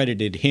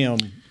credited him,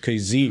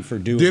 KZ, for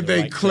doing Did the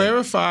they right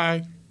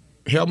clarify thing.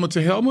 Helmet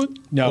to helmet?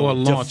 No, or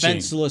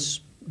launching?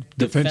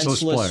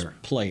 defenseless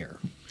player.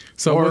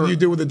 So what do you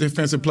do with a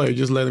defensive player?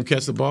 Just let him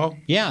catch the ball?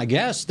 Yeah, I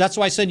guess. That's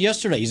why I said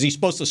yesterday. Is he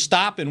supposed to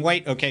stop and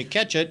wait, okay,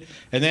 catch it,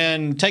 and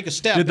then take a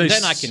step, and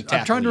then I can tackle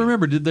I'm trying to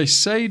remember. Did they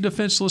say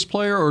defenseless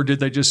player, or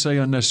did they just say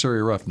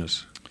unnecessary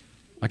roughness?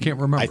 I can't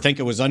remember. I think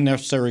it was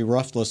unnecessary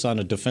roughness on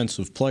a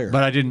defensive player.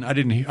 But I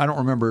don't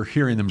remember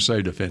hearing them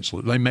say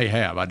defenseless. They may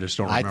have. I just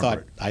don't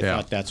remember. I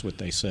thought that's what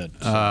they said.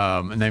 So.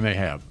 And they may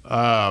have.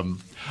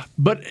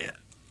 But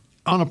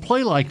on a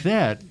play like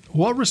that,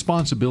 what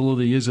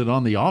responsibility is it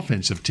on the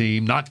offensive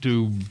team not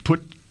to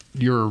put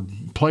your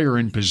player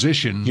in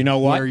position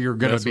where you're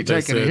going to be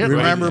taking a hit?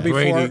 Remember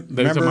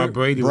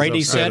Brady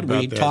Brady said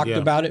we talked that,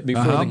 about it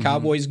before the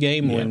Cowboys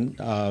game when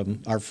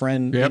our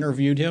friend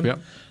interviewed him. Yep.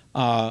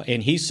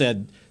 And he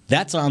said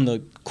that's on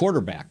the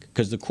quarterback,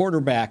 because the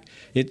quarterback,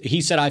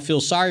 he said, I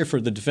feel sorry for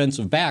the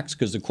defensive backs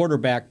because the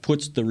quarterback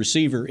puts the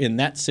receiver in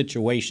that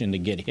situation to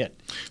get hit.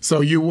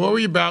 So you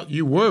worry about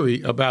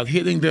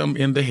hitting them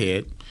in the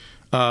head.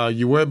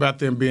 You worry about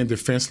them being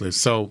defenseless.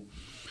 So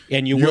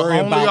and you worry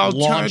about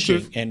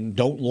launching and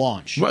don't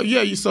launch. Well,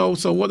 yeah. So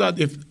what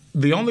if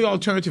the only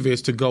alternative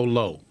is to go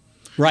low?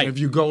 Right. If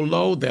you go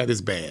low, that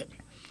is bad.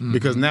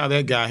 Because now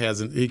that guy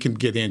he can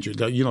get injured.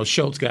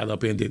 Schultz got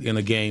upended in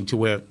a game to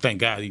where,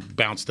 thank God, he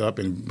bounced up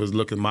and was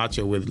looking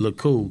macho looked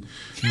cool.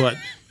 But,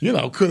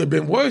 could have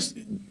been worse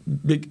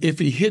if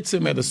he hits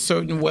him at a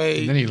certain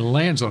way. And then he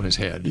lands on his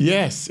head.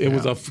 Yes, it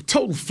was a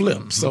total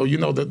flip. So,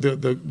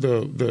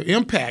 the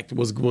impact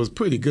was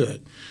pretty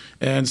good.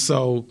 And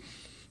so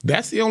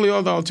that's the only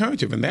other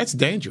alternative, and that's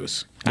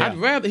dangerous. Yeah. I'd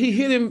rather he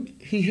hit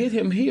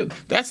him here.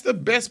 That's the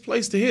best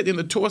place to hit, in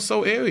the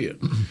torso area.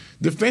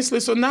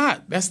 Defenseless or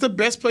not, that's the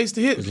best place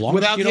to hit as long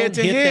without as you head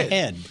don't to hit head. The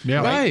head.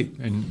 Yeah, right.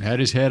 And had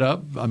his head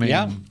up. I mean,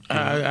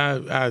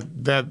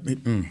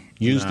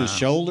 used his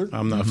shoulder.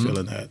 I'm not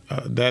feeling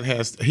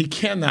that. He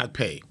cannot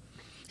pay.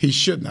 He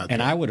should not.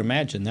 And pay. I would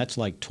imagine that's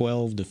like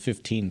 $12,000 to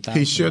 $15,000.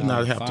 He should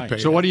not have to pay.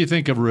 So what do you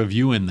think of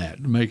reviewing that,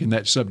 making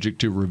that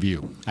subject to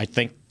review? I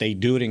think they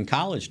do it in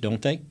college,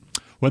 don't they?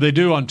 Well, they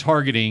do on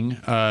targeting,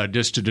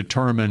 just to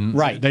determine.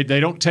 Right. They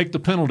don't take the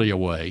penalty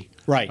away.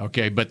 Right.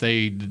 Okay, but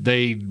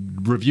they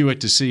review it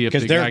to see if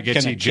the guy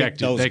gets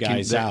ejected.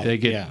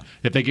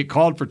 If they get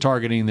called for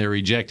targeting, they're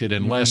ejected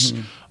unless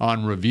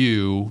on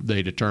review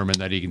they determine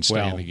that he can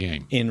stay in the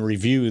game. In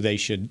review, they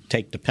should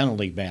take the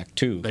penalty back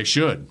too. They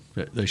should.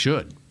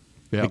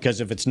 Yeah.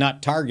 Because if it's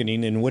not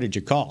targeting, then what did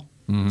you call?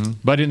 Mm-hmm.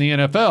 But in the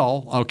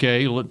NFL,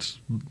 okay, let's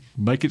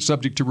make it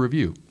subject to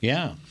review.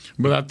 Yeah.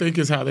 But I think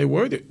it's how they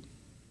word it.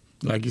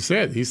 Like you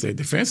said, he said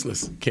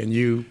defenseless. Can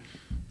you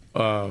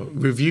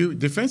review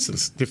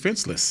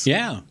defenseless?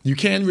 Yeah. You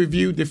can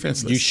review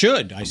defenseless. You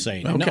should, I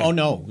say. Okay.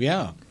 No,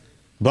 yeah.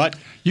 But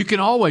you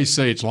can always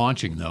say it's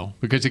launching, though,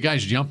 because the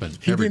guy's jumping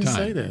every time.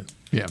 He didn't say that.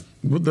 Yeah.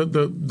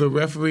 The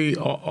referee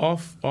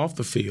off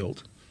the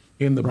field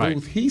in the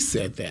booth, he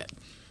said that.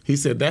 He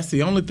said, that's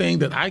the only thing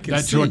that I can see.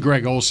 That's what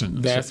Greg Olson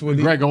said. That's what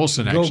Greg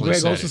Olson actually said.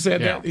 Greg Olson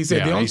said that? He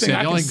said, the only thing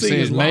I can see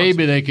is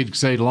maybe they could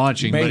say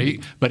launching,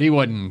 but he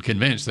wasn't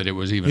convinced that it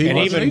was even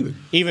launching.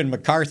 Even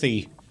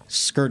McCarthy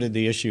skirted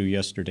the issue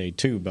yesterday,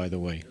 too, by the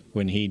way,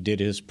 when he did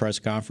his press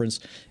conference.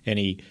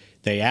 And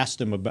they asked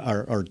him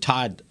about, or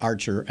Todd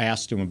Archer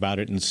asked him about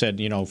it and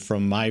said,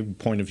 from my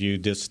point of view,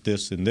 this,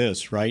 and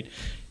this, right?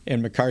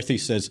 And McCarthy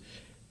says,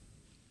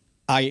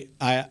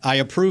 I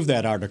approve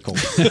that article.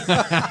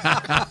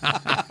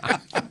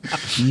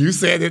 You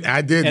said it,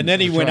 I didn't. And then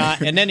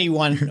he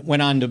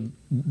went on to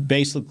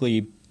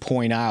basically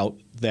point out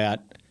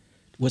that,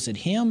 was it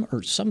him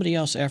or somebody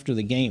else after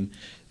the game?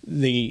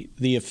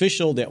 The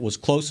official that was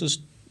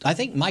closest, I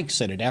think Mike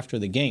said it after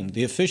the game,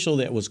 the official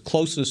that was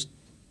closest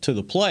to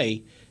the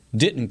play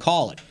didn't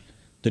call it.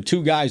 The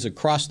two guys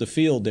across the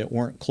field that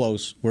weren't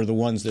close were the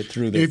ones that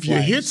threw the flags. If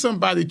you hit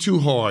somebody too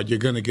hard, you're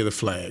going to get a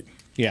flag.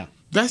 Yeah.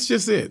 That's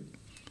just it.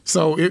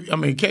 So,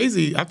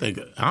 Casey, I think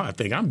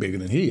I'm bigger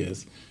than he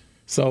is.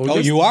 So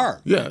you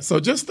are? Yeah. So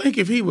just think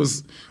if he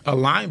was a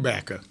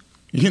linebacker,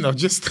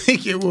 just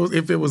think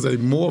if it was a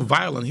more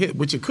violent hit,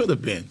 which it could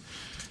have been,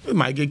 it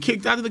might get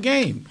kicked out of the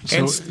game.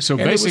 So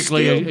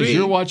basically, as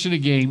you're watching a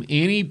game,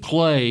 any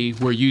play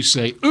where you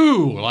say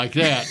 "ooh" like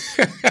that,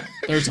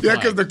 there's a flag. Yeah,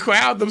 because the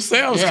crowd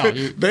themselves could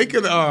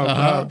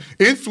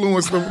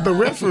influence the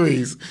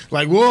referees.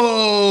 Like,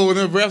 whoa, and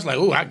the refs like,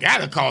 "Ooh, I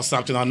gotta call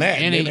something on that."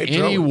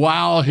 Any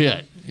wild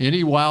hit.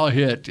 Any wild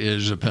hit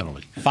is a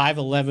penalty.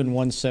 5'11",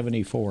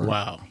 174.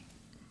 Wow.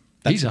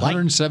 He's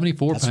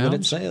 174 pounds? That's what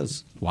it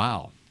says.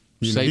 Wow.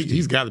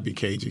 He's got to be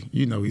cagey.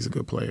 He's a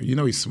good player.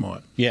 He's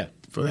smart. Yeah.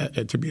 For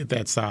that to be at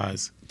that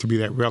size, to be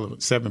that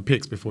relevant. 7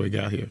 picks before he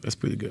got here. That's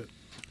pretty good.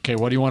 Okay,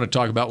 what do you want to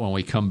talk about when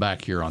we come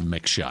back here on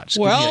Mick Shots?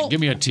 Well,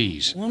 give me a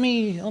tease. Let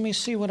me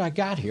see what I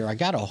got here. I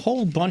got a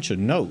whole bunch of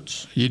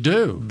notes. You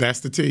do?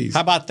 That's the tease.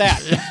 How about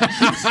that?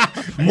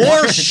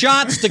 More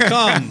shots to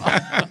come.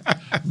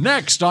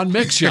 Next on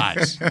Mick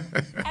Shots.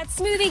 At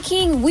Smoothie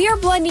King, we are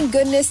blending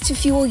goodness to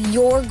fuel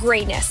your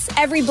greatness.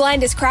 Every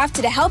blend is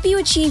crafted to help you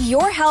achieve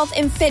your health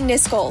and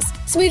fitness goals.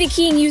 Smoothie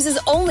King uses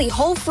only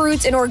whole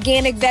fruits and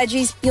organic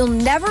veggies. You'll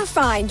never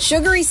find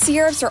sugary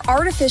syrups or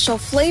artificial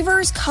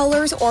flavors,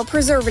 colors, or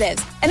preservatives.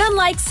 And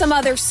unlike some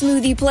other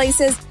smoothie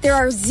places, there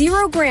are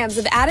 0 grams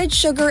of added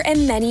sugar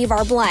in many of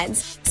our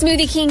blends.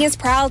 Smoothie King is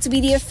proud to be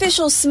the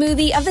official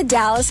smoothie of the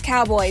Dallas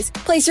Cowboys.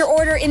 Place your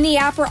order in the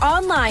app or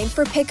online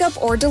for pickup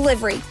or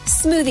delivery.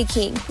 Smoothie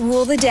King,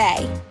 rule the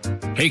day.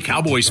 Hey,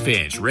 Cowboys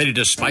fans, ready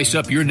to spice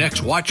up your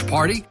next watch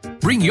party?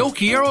 Bring Yo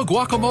Quiero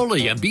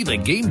guacamole and be the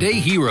game day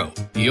hero.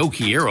 Yo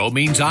Quiero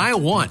means I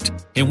want,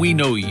 and we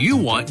know you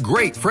want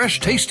great,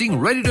 fresh-tasting,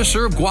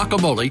 ready-to-serve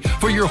guacamole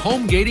for your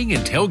home gating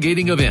and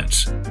tailgating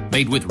events.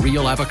 Made with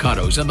real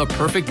avocados and the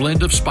perfect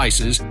blend of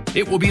spices,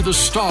 it will be the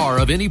star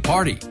of any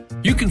party.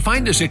 You can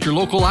find us at your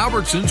local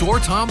Albertsons or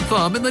Tom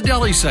Thumb in the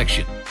deli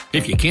section.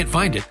 If you can't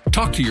find it,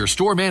 talk to your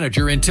store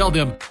manager and tell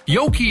them,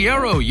 Yo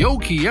Quiero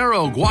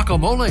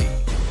guacamole.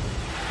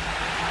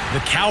 The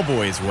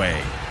Cowboys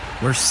way,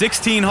 where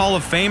 16 Hall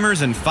of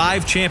Famers and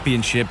 5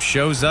 championships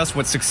shows us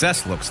what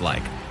success looks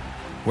like.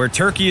 Where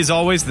turkey is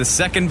always the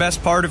second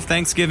best part of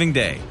Thanksgiving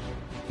Day.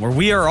 Where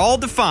we are all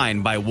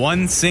defined by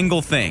one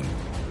single thing,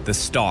 the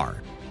star.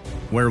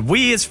 Where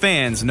we as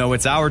fans know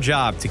it's our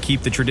job to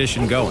keep the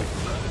tradition going.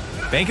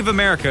 Bank of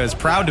America is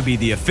proud to be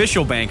the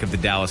official bank of the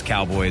Dallas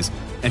Cowboys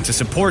and to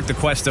support the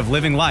quest of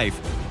living life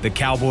the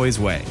Cowboys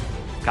way.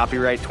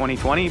 Copyright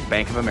 2020,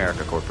 Bank of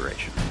America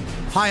Corporation.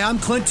 Hi, I'm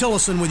Clint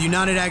Tillison with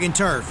United Ag and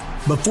Turf.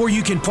 Before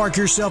you can park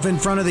yourself in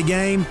front of the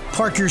game,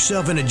 park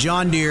yourself in a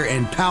John Deere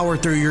and power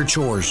through your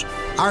chores.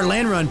 Our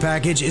Land Run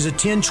package is a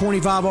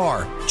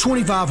 1025R,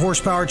 25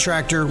 horsepower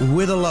tractor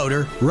with a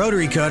loader,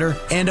 rotary cutter,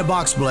 and a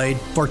box blade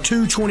for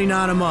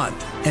 $229 a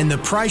month. And the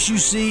price you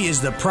see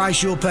is the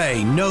price you'll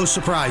pay, no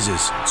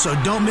surprises. So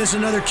don't miss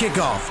another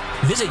kickoff.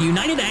 Visit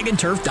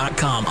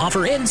UnitedAgAndTurf.com.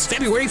 Offer ends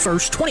February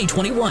 1st,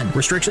 2021.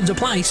 Restrictions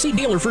apply. See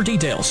dealer for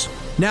details.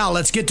 Now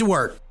let's get to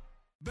work.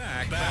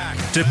 Back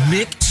to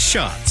Mick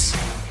Shots.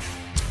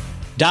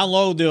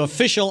 Download the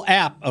official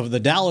app of the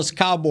Dallas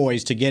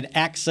Cowboys to get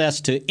access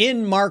to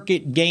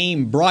in-market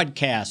game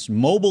broadcasts,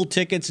 mobile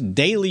tickets,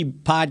 daily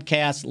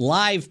podcasts,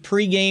 live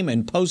pregame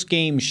and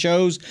postgame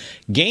shows,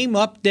 game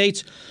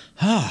updates,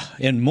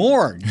 and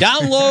more.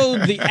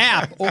 Download the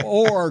app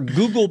or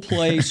Google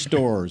Play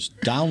stores.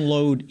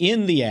 Download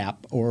in the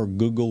app or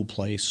Google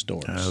Play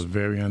stores. That was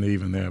very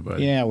uneven there,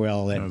 buddy. Yeah,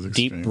 well, that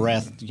deep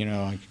breath,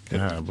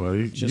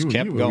 buddy. Just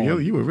kept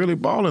going. You were really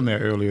balling there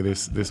earlier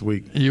this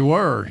week. You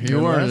were.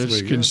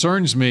 This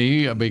concerns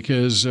me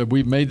because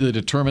we've made the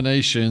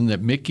determination that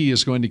Mickey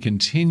is going to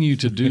continue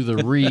to do the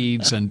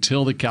reads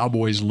until the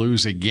Cowboys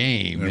lose a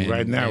game. And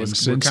right now,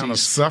 we're kind of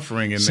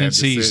suffering in that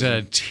since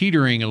decision. He's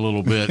teetering a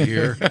little bit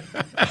here.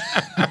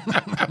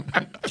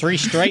 3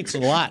 straight's a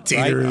lot,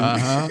 teetering.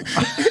 Right?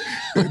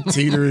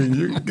 Teetering.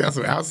 You got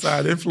some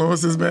outside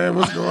influences, man.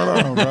 What's going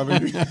on,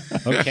 brother?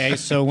 Okay,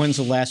 so when's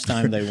the last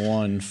time they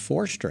won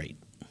 4 straight?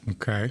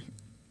 Okay.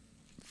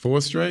 4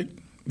 straight?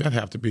 That'd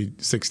have to be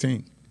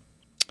 16.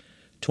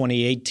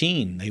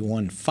 2018, they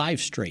won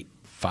 5 straight.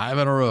 5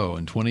 in a row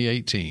in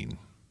 2018.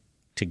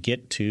 To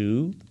get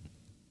to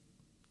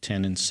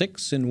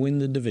 10-6 and win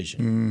the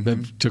division.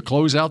 Mm-hmm. To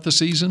close out the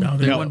season,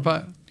 they won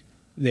 5?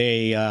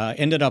 They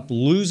ended up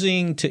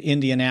losing to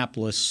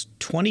Indianapolis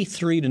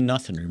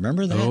 23-0.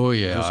 Remember that? Oh,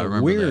 yeah. It was I a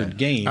remember weird that.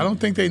 game. I don't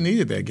think they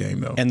needed that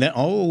game, though. And then,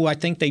 I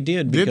think they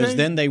did because they?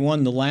 then they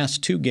won the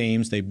last 2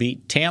 games. They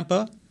beat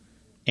Tampa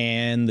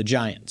and the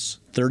Giants.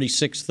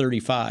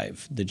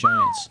 36-35, the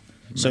Giants.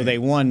 So they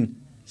won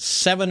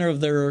 7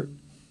 of their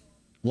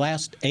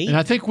last 8. And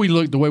I think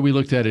the way we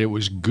looked at it, it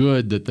was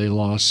good that they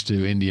lost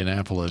to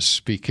Indianapolis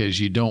because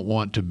you don't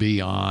want to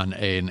be on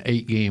an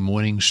 8-game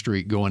winning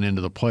streak going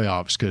into the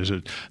playoffs because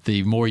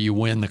the more you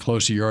win, the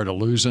closer you are to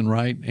losing,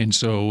 right? And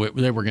so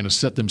they were going to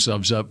set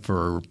themselves up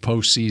for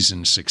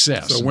postseason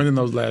success. So winning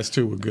those last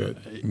 2 were good.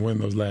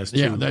 Winning those last 2.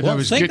 Yeah, that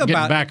was getting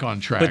back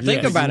on track. But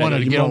think about it. Wanted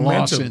to get a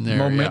loss in there.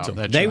 Momentum.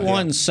 Yeah, they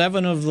won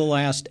 7 of the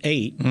last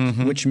 8,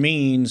 which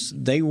means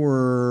they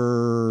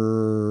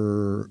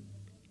were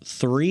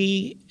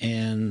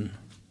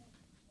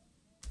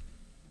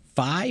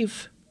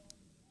 3-5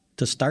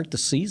 to start the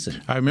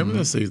season. I remember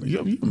the season. You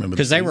remember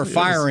because they were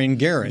firing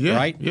Garrett,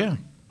 right? Yeah.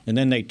 And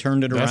then they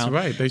turned it around.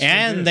 That's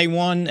right. They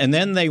won. And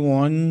then they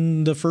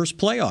won the first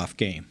playoff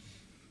game.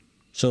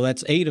 So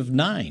that's 8 of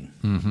 9.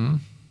 Mm-hmm.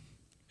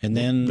 And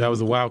then that was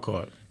the wild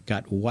card.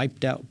 Got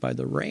wiped out by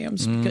the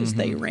Rams because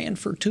they ran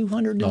for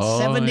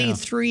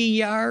 273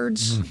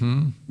 yards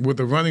with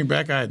a running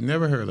back I had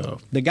never heard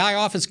of. The guy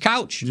off his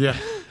couch. Yeah.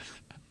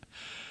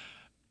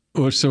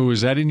 So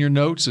is that in your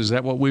notes? Is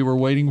that what we were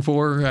waiting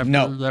for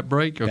after that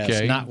break? Okay.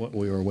 That's not what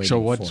we were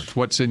waiting for. So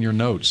what's in your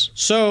notes?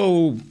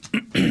 So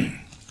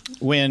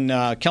when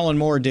Kellen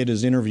Moore did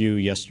his interview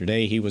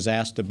yesterday, he was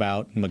asked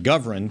about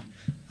McGovern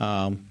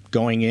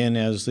going in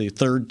as the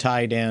third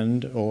tight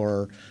end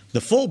or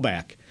the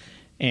fullback.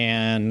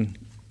 And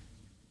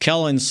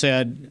Kellen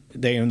said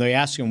they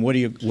asked him, what do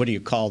you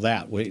call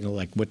that?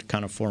 What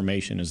kind of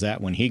formation is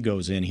that? When he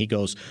goes in, he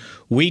goes,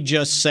 we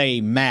just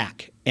say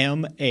MAC,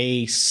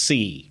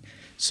 M-A-C.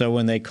 So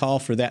when they call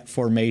for that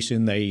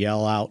formation, they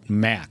yell out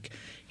MAC.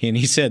 And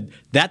he said,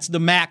 that's the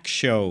Mac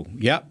show.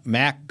 Yep,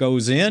 Mac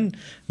goes in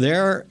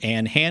there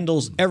and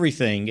handles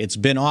everything. It's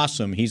been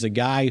awesome. He's a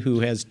guy who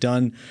has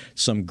done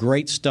some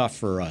great stuff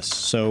for us.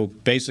 So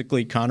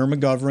basically, Connor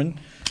McGovern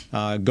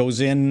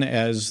goes in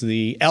as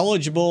the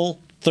eligible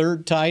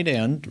third tight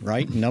end,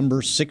 right?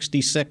 Number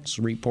 66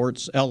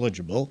 reports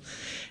eligible.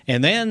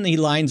 And then he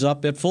lines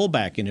up at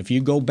fullback. And if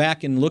you go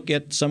back and look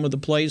at some of the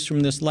plays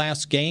from this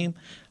last game,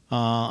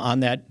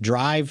 on that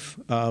drive,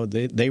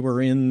 they were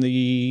in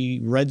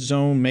the red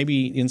zone,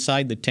 maybe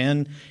inside the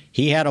 10.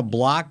 He had a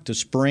block to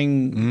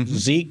spring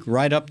Zeke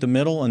right up the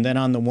middle, and then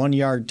on the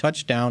 1-yard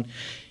touchdown,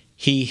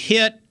 he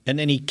hit, and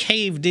then he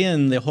caved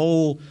in the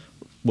whole,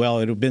 well,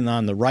 it would have been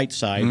on the right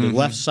side, the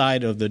left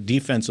side of the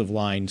defensive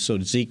line, so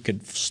Zeke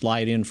could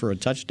slide in for a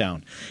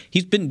touchdown.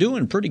 He's been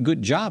doing a pretty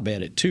good job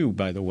at it, too,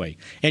 by the way.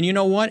 And you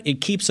know what?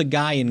 It keeps a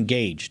guy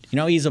engaged. You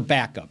know, he's a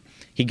backup.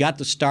 He got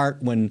the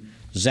start when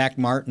Zach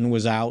Martin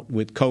was out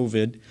with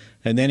COVID,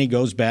 and then he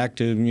goes back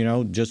to,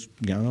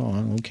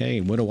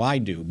 okay, what do I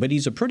do? But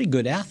he's a pretty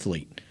good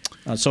athlete.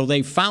 So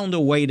they found a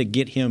way to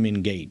get him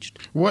engaged.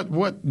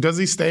 What does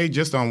he stay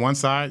just on one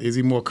side? Is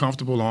he more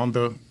comfortable on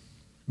the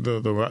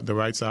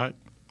right side?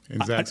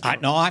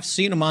 No, I've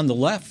seen him on the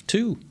left,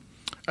 too.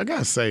 I got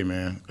to say,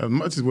 man, as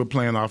much as we're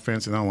playing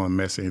offense, and I don't want to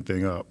mess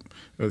anything up,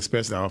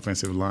 especially the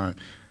offensive line,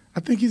 I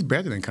think he's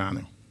better than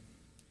Connor.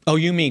 Oh,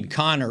 you mean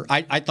Connor?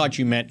 I thought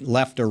you meant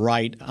left or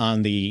right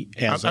on the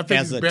as a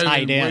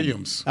tight end.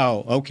 Williams.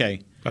 Oh,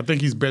 okay. I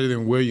think he's better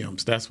than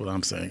Williams. That's what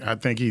I'm saying. I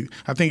think he's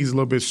a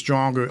little bit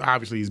stronger.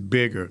 Obviously, he's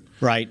bigger.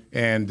 Right.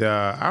 And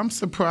I'm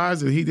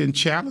surprised that he didn't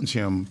challenge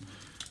him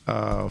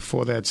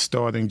for that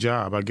starting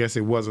job. I guess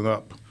it wasn't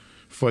up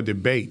for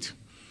debate.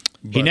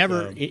 But, he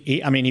never.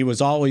 He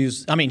was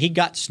always. He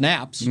got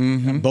snaps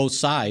on both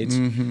sides.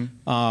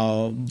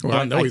 Well,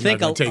 I know he's not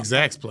going to take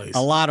Zach's place.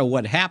 A lot of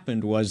what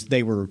happened was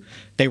they were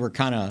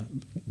kind of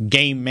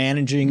game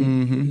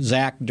managing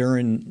Zach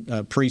during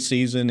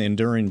preseason and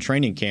during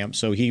training camp,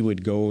 so he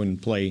would go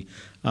and play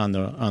on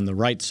the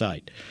right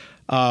side.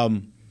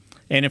 And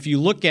if you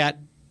look at,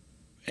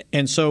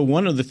 and so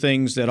one of the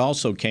things that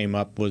also came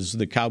up was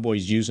the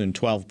Cowboys using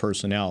 12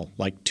 personnel,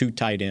 like 2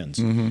 tight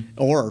ends,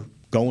 or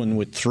going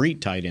with 3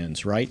 tight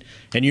ends, right?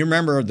 And you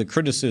remember the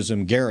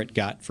criticism Garrett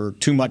got for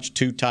too much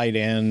 2 tight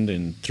end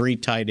and 3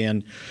 tight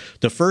end.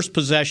 The first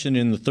possession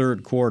in the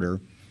third quarter,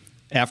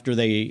 after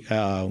the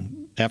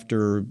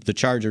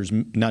Chargers,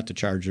 not the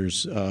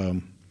Chargers,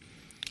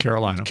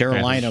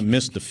 Carolina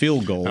missed the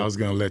field goal. I was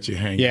going to let you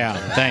hang.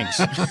 Yeah, thanks.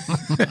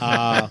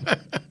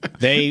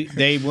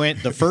 They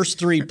went the first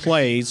 3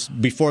 plays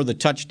before the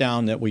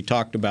touchdown that we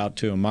talked about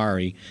to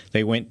Amari.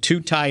 They went 2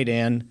 tight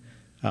end,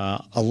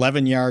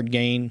 11-yard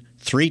gain,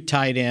 3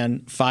 tight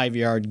end,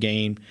 5-yard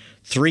gain,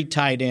 3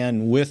 tight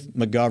end with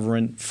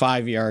McGovern,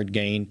 5-yard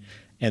gain,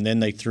 and then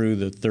they threw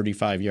the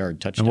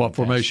 35-yard touchdown. And what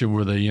formation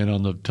were they in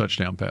on the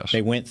touchdown pass?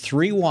 They went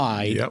 3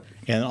 wide,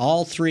 and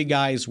all 3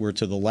 guys were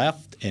to the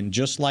left, and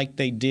just like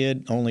they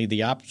did, only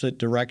the opposite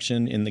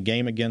direction in the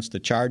game against the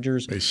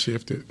Chargers. They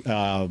shifted.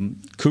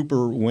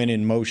 Cooper went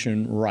in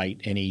motion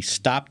right, and he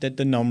stopped at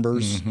the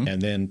numbers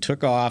and then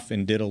took off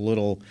and did a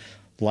little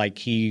like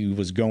he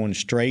was going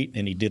straight,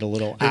 and he did a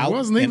little out. It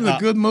wasn't even a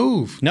good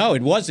move. No,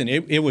 it wasn't.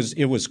 It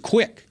was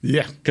quick.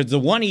 Yeah. Because the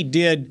one he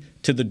did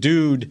to the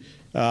dude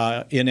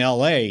in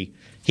L.A.,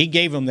 he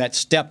gave him that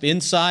step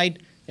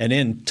inside, and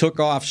then took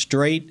off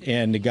straight,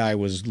 and the guy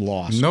was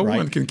lost. No right?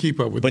 one can keep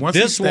up with. But once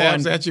this he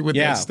stabs one, at you with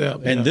that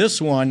step, and this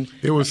one,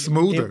 it was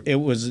smoother. It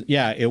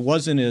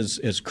wasn't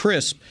as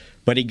crisp.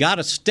 But he got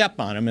a step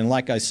on him, and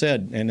like I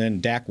said, and then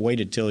Dak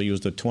waited till he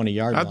was the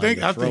 20-yard line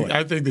to throw it.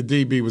 I think the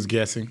DB was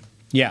guessing.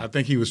 Yeah, I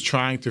think he was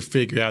trying to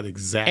figure out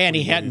exactly. And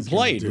he hadn't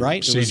played,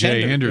 right?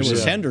 C.J. Henderson. It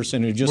was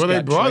Henderson who just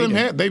they brought him.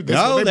 They did,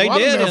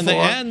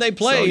 and they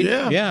played.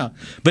 So, yeah.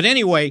 But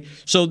anyway,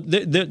 so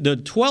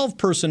the 12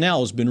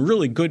 personnel has been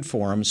really good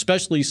for him,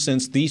 especially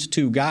since these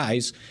two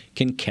guys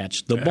can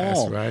catch the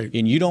ball. That's right.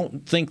 And you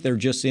don't think they're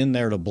just in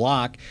there to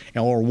block,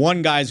 or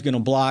one guy's going to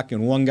block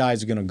and one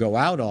guy's going to go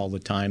out all the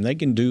time. They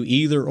can do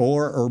either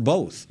or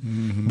both.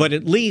 Mm-hmm. But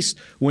at least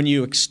when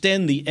you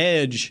extend the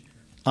edge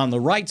on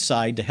the right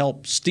side to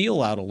help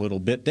Steele out a little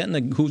bit,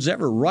 then who's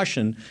ever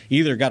rushing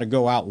either got to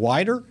go out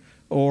wider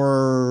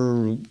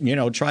or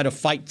try to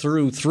fight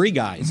through three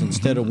guys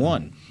instead of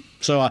one.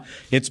 So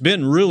it's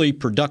been really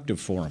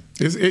productive for him.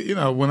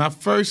 When I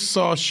first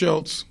saw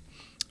Schultz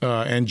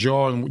and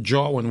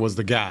Jarwin was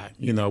the guy.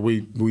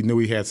 We knew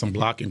he had some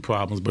blocking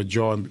problems, but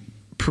Jarwin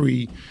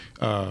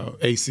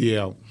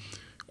pre-ACL.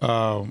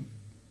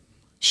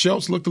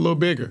 Schultz looked a little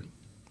bigger.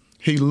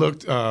 He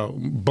looked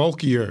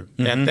bulkier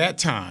at that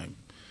time.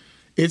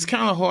 It's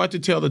kind of hard to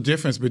tell the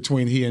difference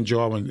between he and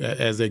Jarwin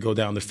as they go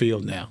down the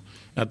field now.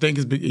 I think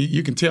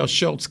you can tell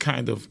Schultz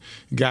kind of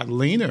got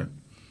leaner,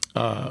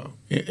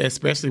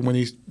 especially when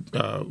he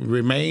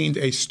remained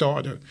a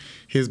starter.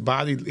 His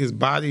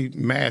body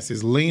mass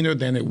is leaner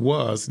than it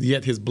was,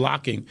 yet his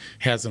blocking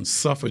hasn't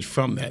suffered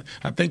from that.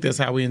 I think that's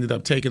how we ended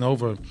up taking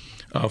over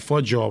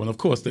for Jarwin. Of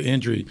course, the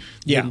injury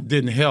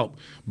didn't help,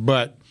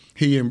 but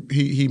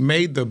he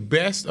made the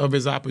best of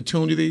his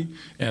opportunity,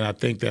 and I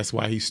think that's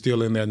why he's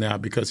still in there now,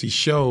 because he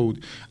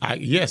showed,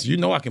 yes,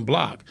 I can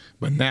block,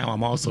 but now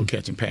I'm also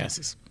catching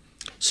passes.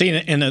 See,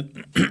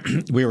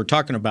 we were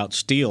talking about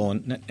Steele,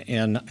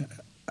 and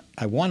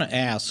I want to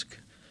ask,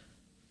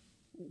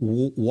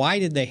 why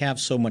did they have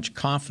so much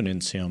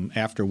confidence in him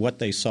after what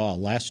they saw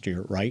last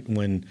year, right,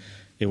 when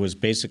it was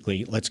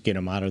basically, let's get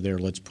him out of there,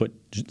 let's put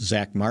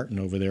Zach Martin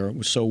over there.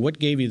 So what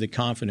gave you the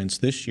confidence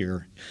this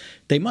year?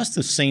 They must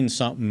have seen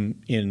something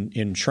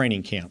in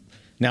training camp.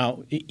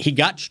 Now, he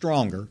got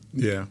stronger.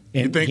 Yeah.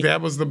 You think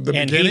that was the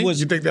beginning?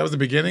 You think that was the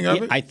beginning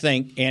of it? I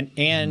think.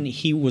 And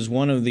he was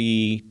one of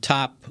the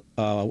top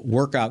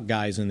workout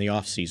guys in the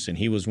offseason.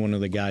 He was one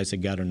of the guys that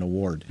got an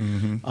award.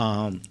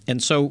 Mm-hmm.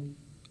 And so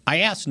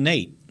I asked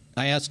Nate,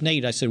 I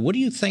said, what do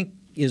you think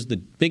is the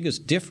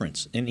biggest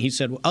difference? And he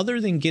said, well,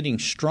 other than getting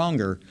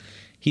stronger,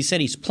 he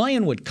said he's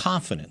playing with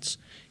confidence.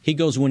 He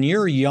goes, when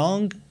you're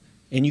young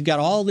and you got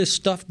all this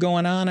stuff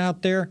going on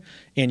out there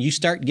and you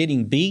start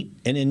getting beat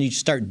and then you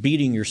start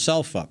beating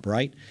yourself up,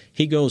 right?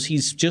 He goes,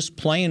 he's just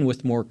playing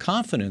with more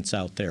confidence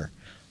out there.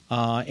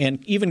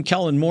 And even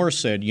Kellen Moore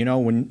said,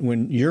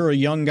 when you're a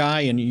young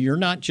guy and you're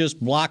not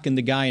just blocking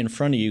the guy in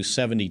front of you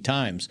 70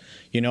 times,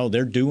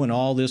 they're doing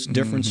all this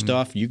different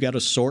stuff. You got to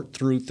sort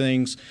through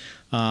things.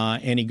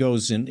 And he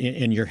goes,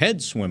 in your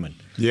head swimming.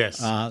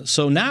 Yes.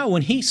 So now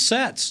when he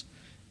sets,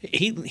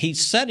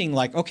 he's setting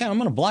like, okay, I'm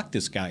going to block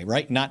this guy,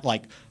 right? Not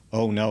like,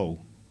 oh, no,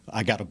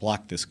 I got to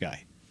block this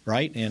guy,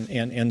 right?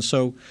 And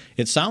so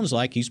it sounds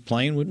like he's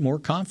playing with more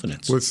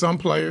confidence. With some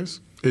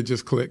players, it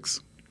just clicks.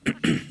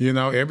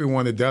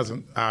 Everyone it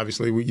doesn't,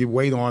 obviously. You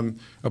wait on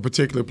a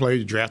particular player,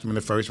 you draft them in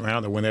the first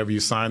round, or whenever you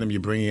sign them, you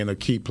bring in a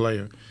key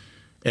player.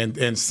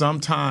 And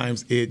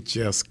sometimes it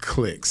just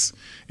clicks.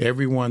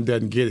 Everyone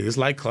doesn't get it. It's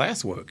like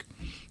classwork.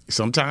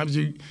 Sometimes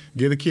you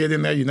get a kid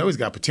in there, he's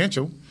got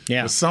potential.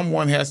 Yeah. But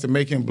someone has to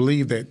make him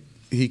believe that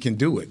he can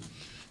do it.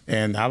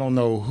 And I don't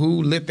know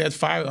who lit that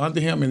fire under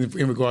him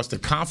in regards to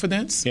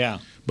confidence. Yeah.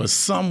 But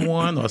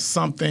someone or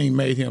something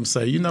made him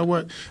say, you know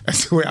what?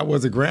 That's the way I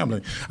was at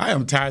Grambling. I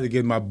am tired of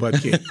getting my butt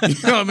kicked. You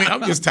know what I mean?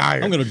 I'm just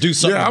tired. I'm going to do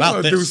something about this. I'm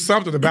going to do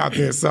something about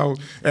this. So,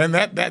 and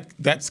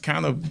that's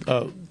kind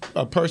of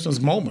a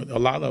person's moment. A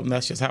lot of them,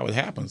 that's just how it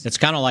happens. It's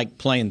kind of like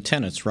playing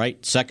tennis,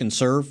 right? Second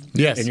serve.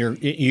 Yes. And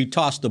you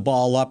toss the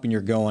ball up and you're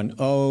going,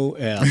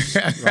 OS,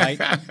 right?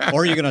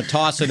 Or you're going to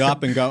toss it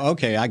up and go,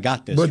 okay, I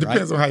got this. But it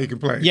depends on how you can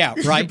play. Yeah,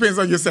 right. It depends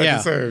on your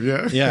second serve,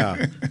 yeah.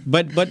 Yeah.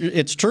 But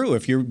it's true.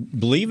 If you're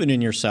believing in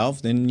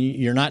yourself, then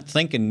you're not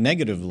thinking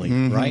negatively,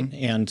 right?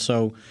 And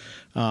so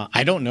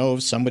I don't know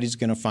if somebody's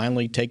going to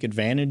finally take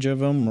advantage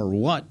of him or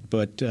what,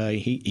 but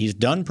he's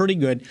done pretty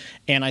good.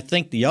 And I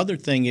think the other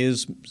thing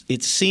is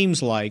it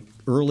seems like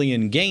early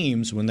in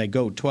games when they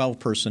go 12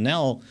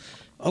 personnel,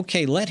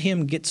 okay, let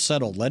him get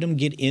settled. Let him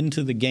get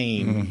into the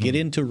game, get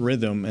into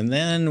rhythm, and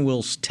then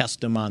we'll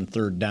test him on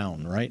third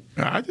down, right?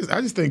 I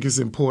just think it's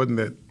important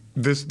that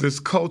this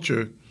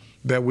culture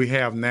that we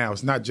have now,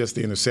 it's not just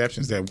the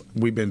interceptions that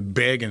we've been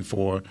begging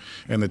for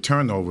and the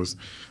turnovers,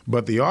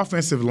 but the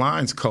offensive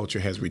line's culture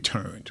has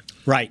returned.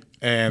 Right.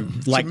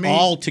 And like me,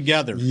 all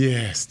together.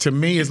 Yes. To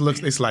me,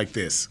 it's like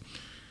this.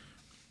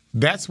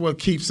 That's what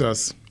keeps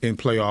us in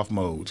playoff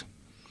mode.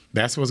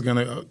 That's what's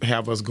going to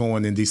have us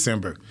going in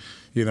December.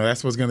 You know,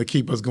 that's what's going to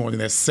keep us going in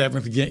that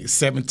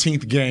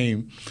 17th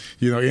game,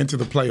 you know, into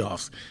the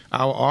playoffs.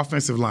 Our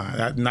offensive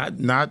line, not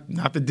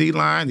the D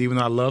line, even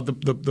though I love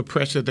the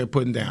pressure that they're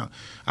putting down.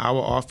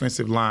 Our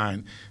offensive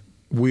line,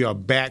 we are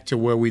back to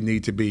where we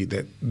need to be,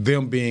 that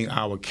them being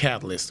our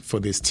catalyst for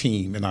this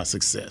team and our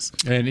success.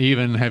 And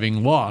even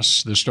having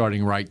lost the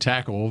starting right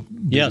tackle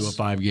due to a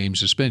 5-game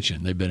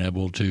suspension, they've been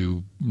able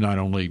to not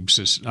only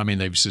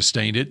they've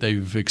sustained it,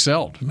 they've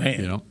excelled.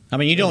 Man. You know? I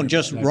mean, you don't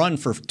just run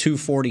for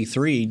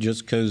 243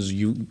 just because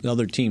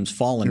other teams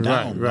falling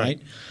down,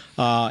 right?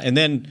 And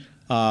then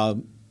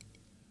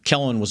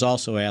Kellen was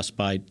also asked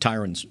by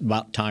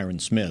about Tyron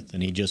Smith,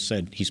 and he just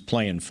said he's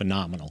playing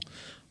phenomenal.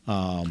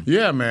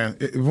 Yeah, man.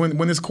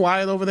 When it's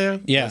quiet over there,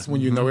 that's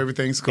when you know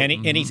everything's cool.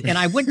 And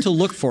I went to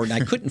look for it,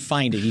 and I couldn't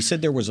find it. He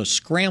said there was a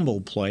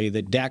scramble play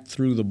that Dak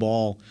threw the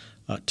ball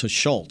to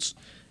Schultz,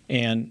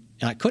 and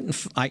I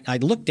couldn't. I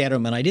looked at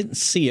him and I didn't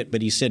see it,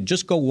 but he said,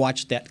 "Just go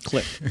watch that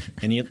clip,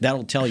 and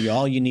that'll tell you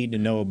all you need to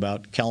know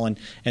about Kellen."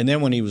 And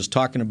then when he was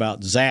talking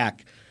about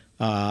Zach,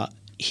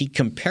 he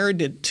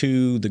compared it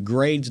to the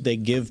grades they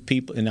give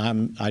people, and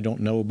I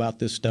don't know about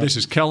this stuff. This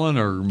is Kellen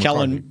or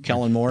McCarthy?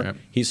 Kellen Moore. Yep.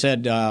 He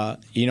said, I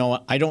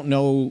don't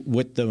know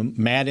what the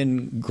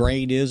Madden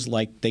grade is.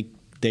 Like they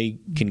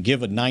can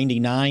give a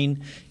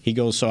 99. He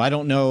goes, so I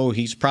don't know.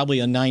 He's probably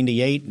a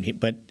 98,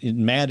 but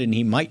in Madden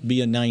he might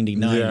be a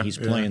 99. Yeah, he's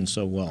playing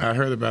so well. I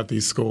heard about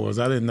these scores.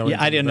 I didn't know. Yeah,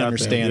 I didn't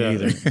understand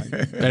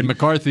either. And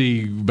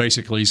McCarthy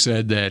basically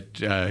said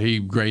that he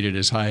graded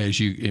as high as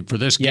you for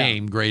this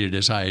game. Graded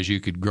as high as you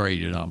could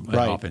grade it on an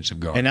offensive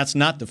guard. And that's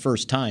not the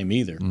first time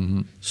either.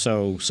 Mm-hmm.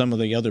 So some of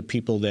the other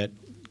people that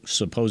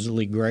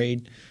supposedly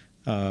grade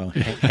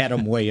had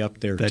them way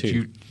up there that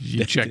too.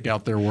 You check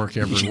out their work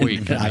every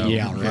week. You know?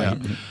 Yeah, right.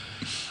 Yeah.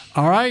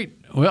 All right.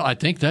 Well, I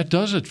think that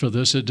does it for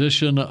this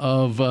edition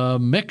of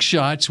Mick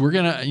Shots. We're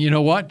gonna, you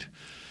know what?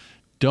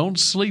 Don't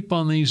sleep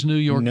on these New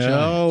York Giants.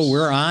 No,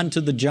 we're on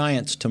to the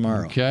Giants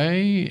tomorrow.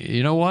 Okay.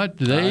 You know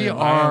what?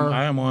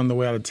 I am on the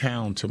way out of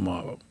town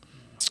tomorrow.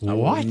 What? I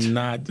will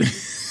not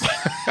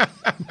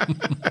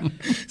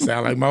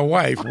sound like my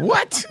wife.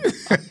 What?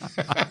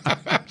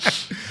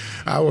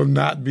 I will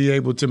not be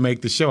able to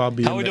make the show. I'll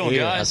be in the air.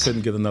 Guys? I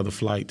couldn't get another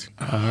flight.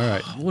 All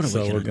right. What are we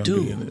going to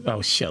do?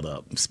 Oh, shut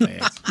up,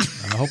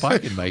 Spaz. I hope I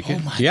can make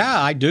it. Yeah,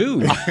 I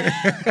do.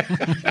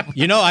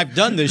 You know, I've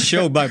done this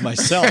show by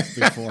myself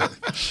before.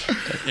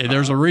 And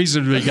there's a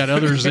reason we got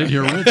others in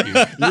here with you.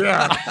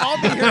 Yeah.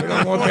 I'll be here. I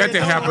don't want that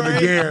to happen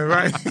again,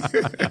 right?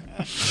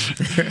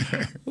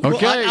 Okay.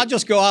 Well, I'll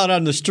just go out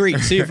on the street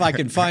and see if I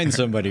can find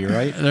somebody,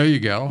 right? There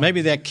you go.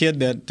 Maybe that kid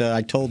that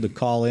I told to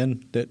call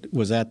in that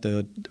was at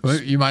the...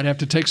 Well, you might have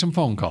to take some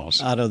phone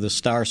calls. Out of the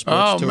Star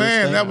Sports Tours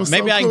man, thing. that was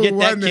Maybe so I can get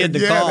that kid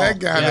to call. That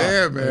guy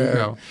there, man. There you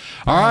go.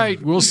 All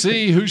right, we'll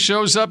see who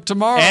shows up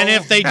tomorrow. And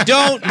if they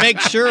don't,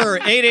 make sure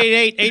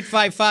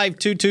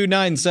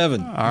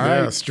 888-855-2297. All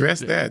right. Yeah,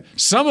 stress that.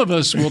 Some of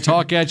us will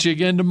talk at you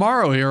again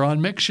tomorrow here on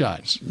Mick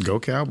Shots. Go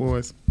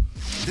Cowboys.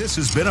 This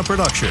has been a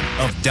production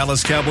of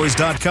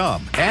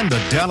DallasCowboys.com and the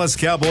Dallas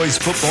Cowboys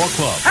Football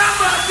Club. How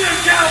about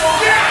this, Cowboys?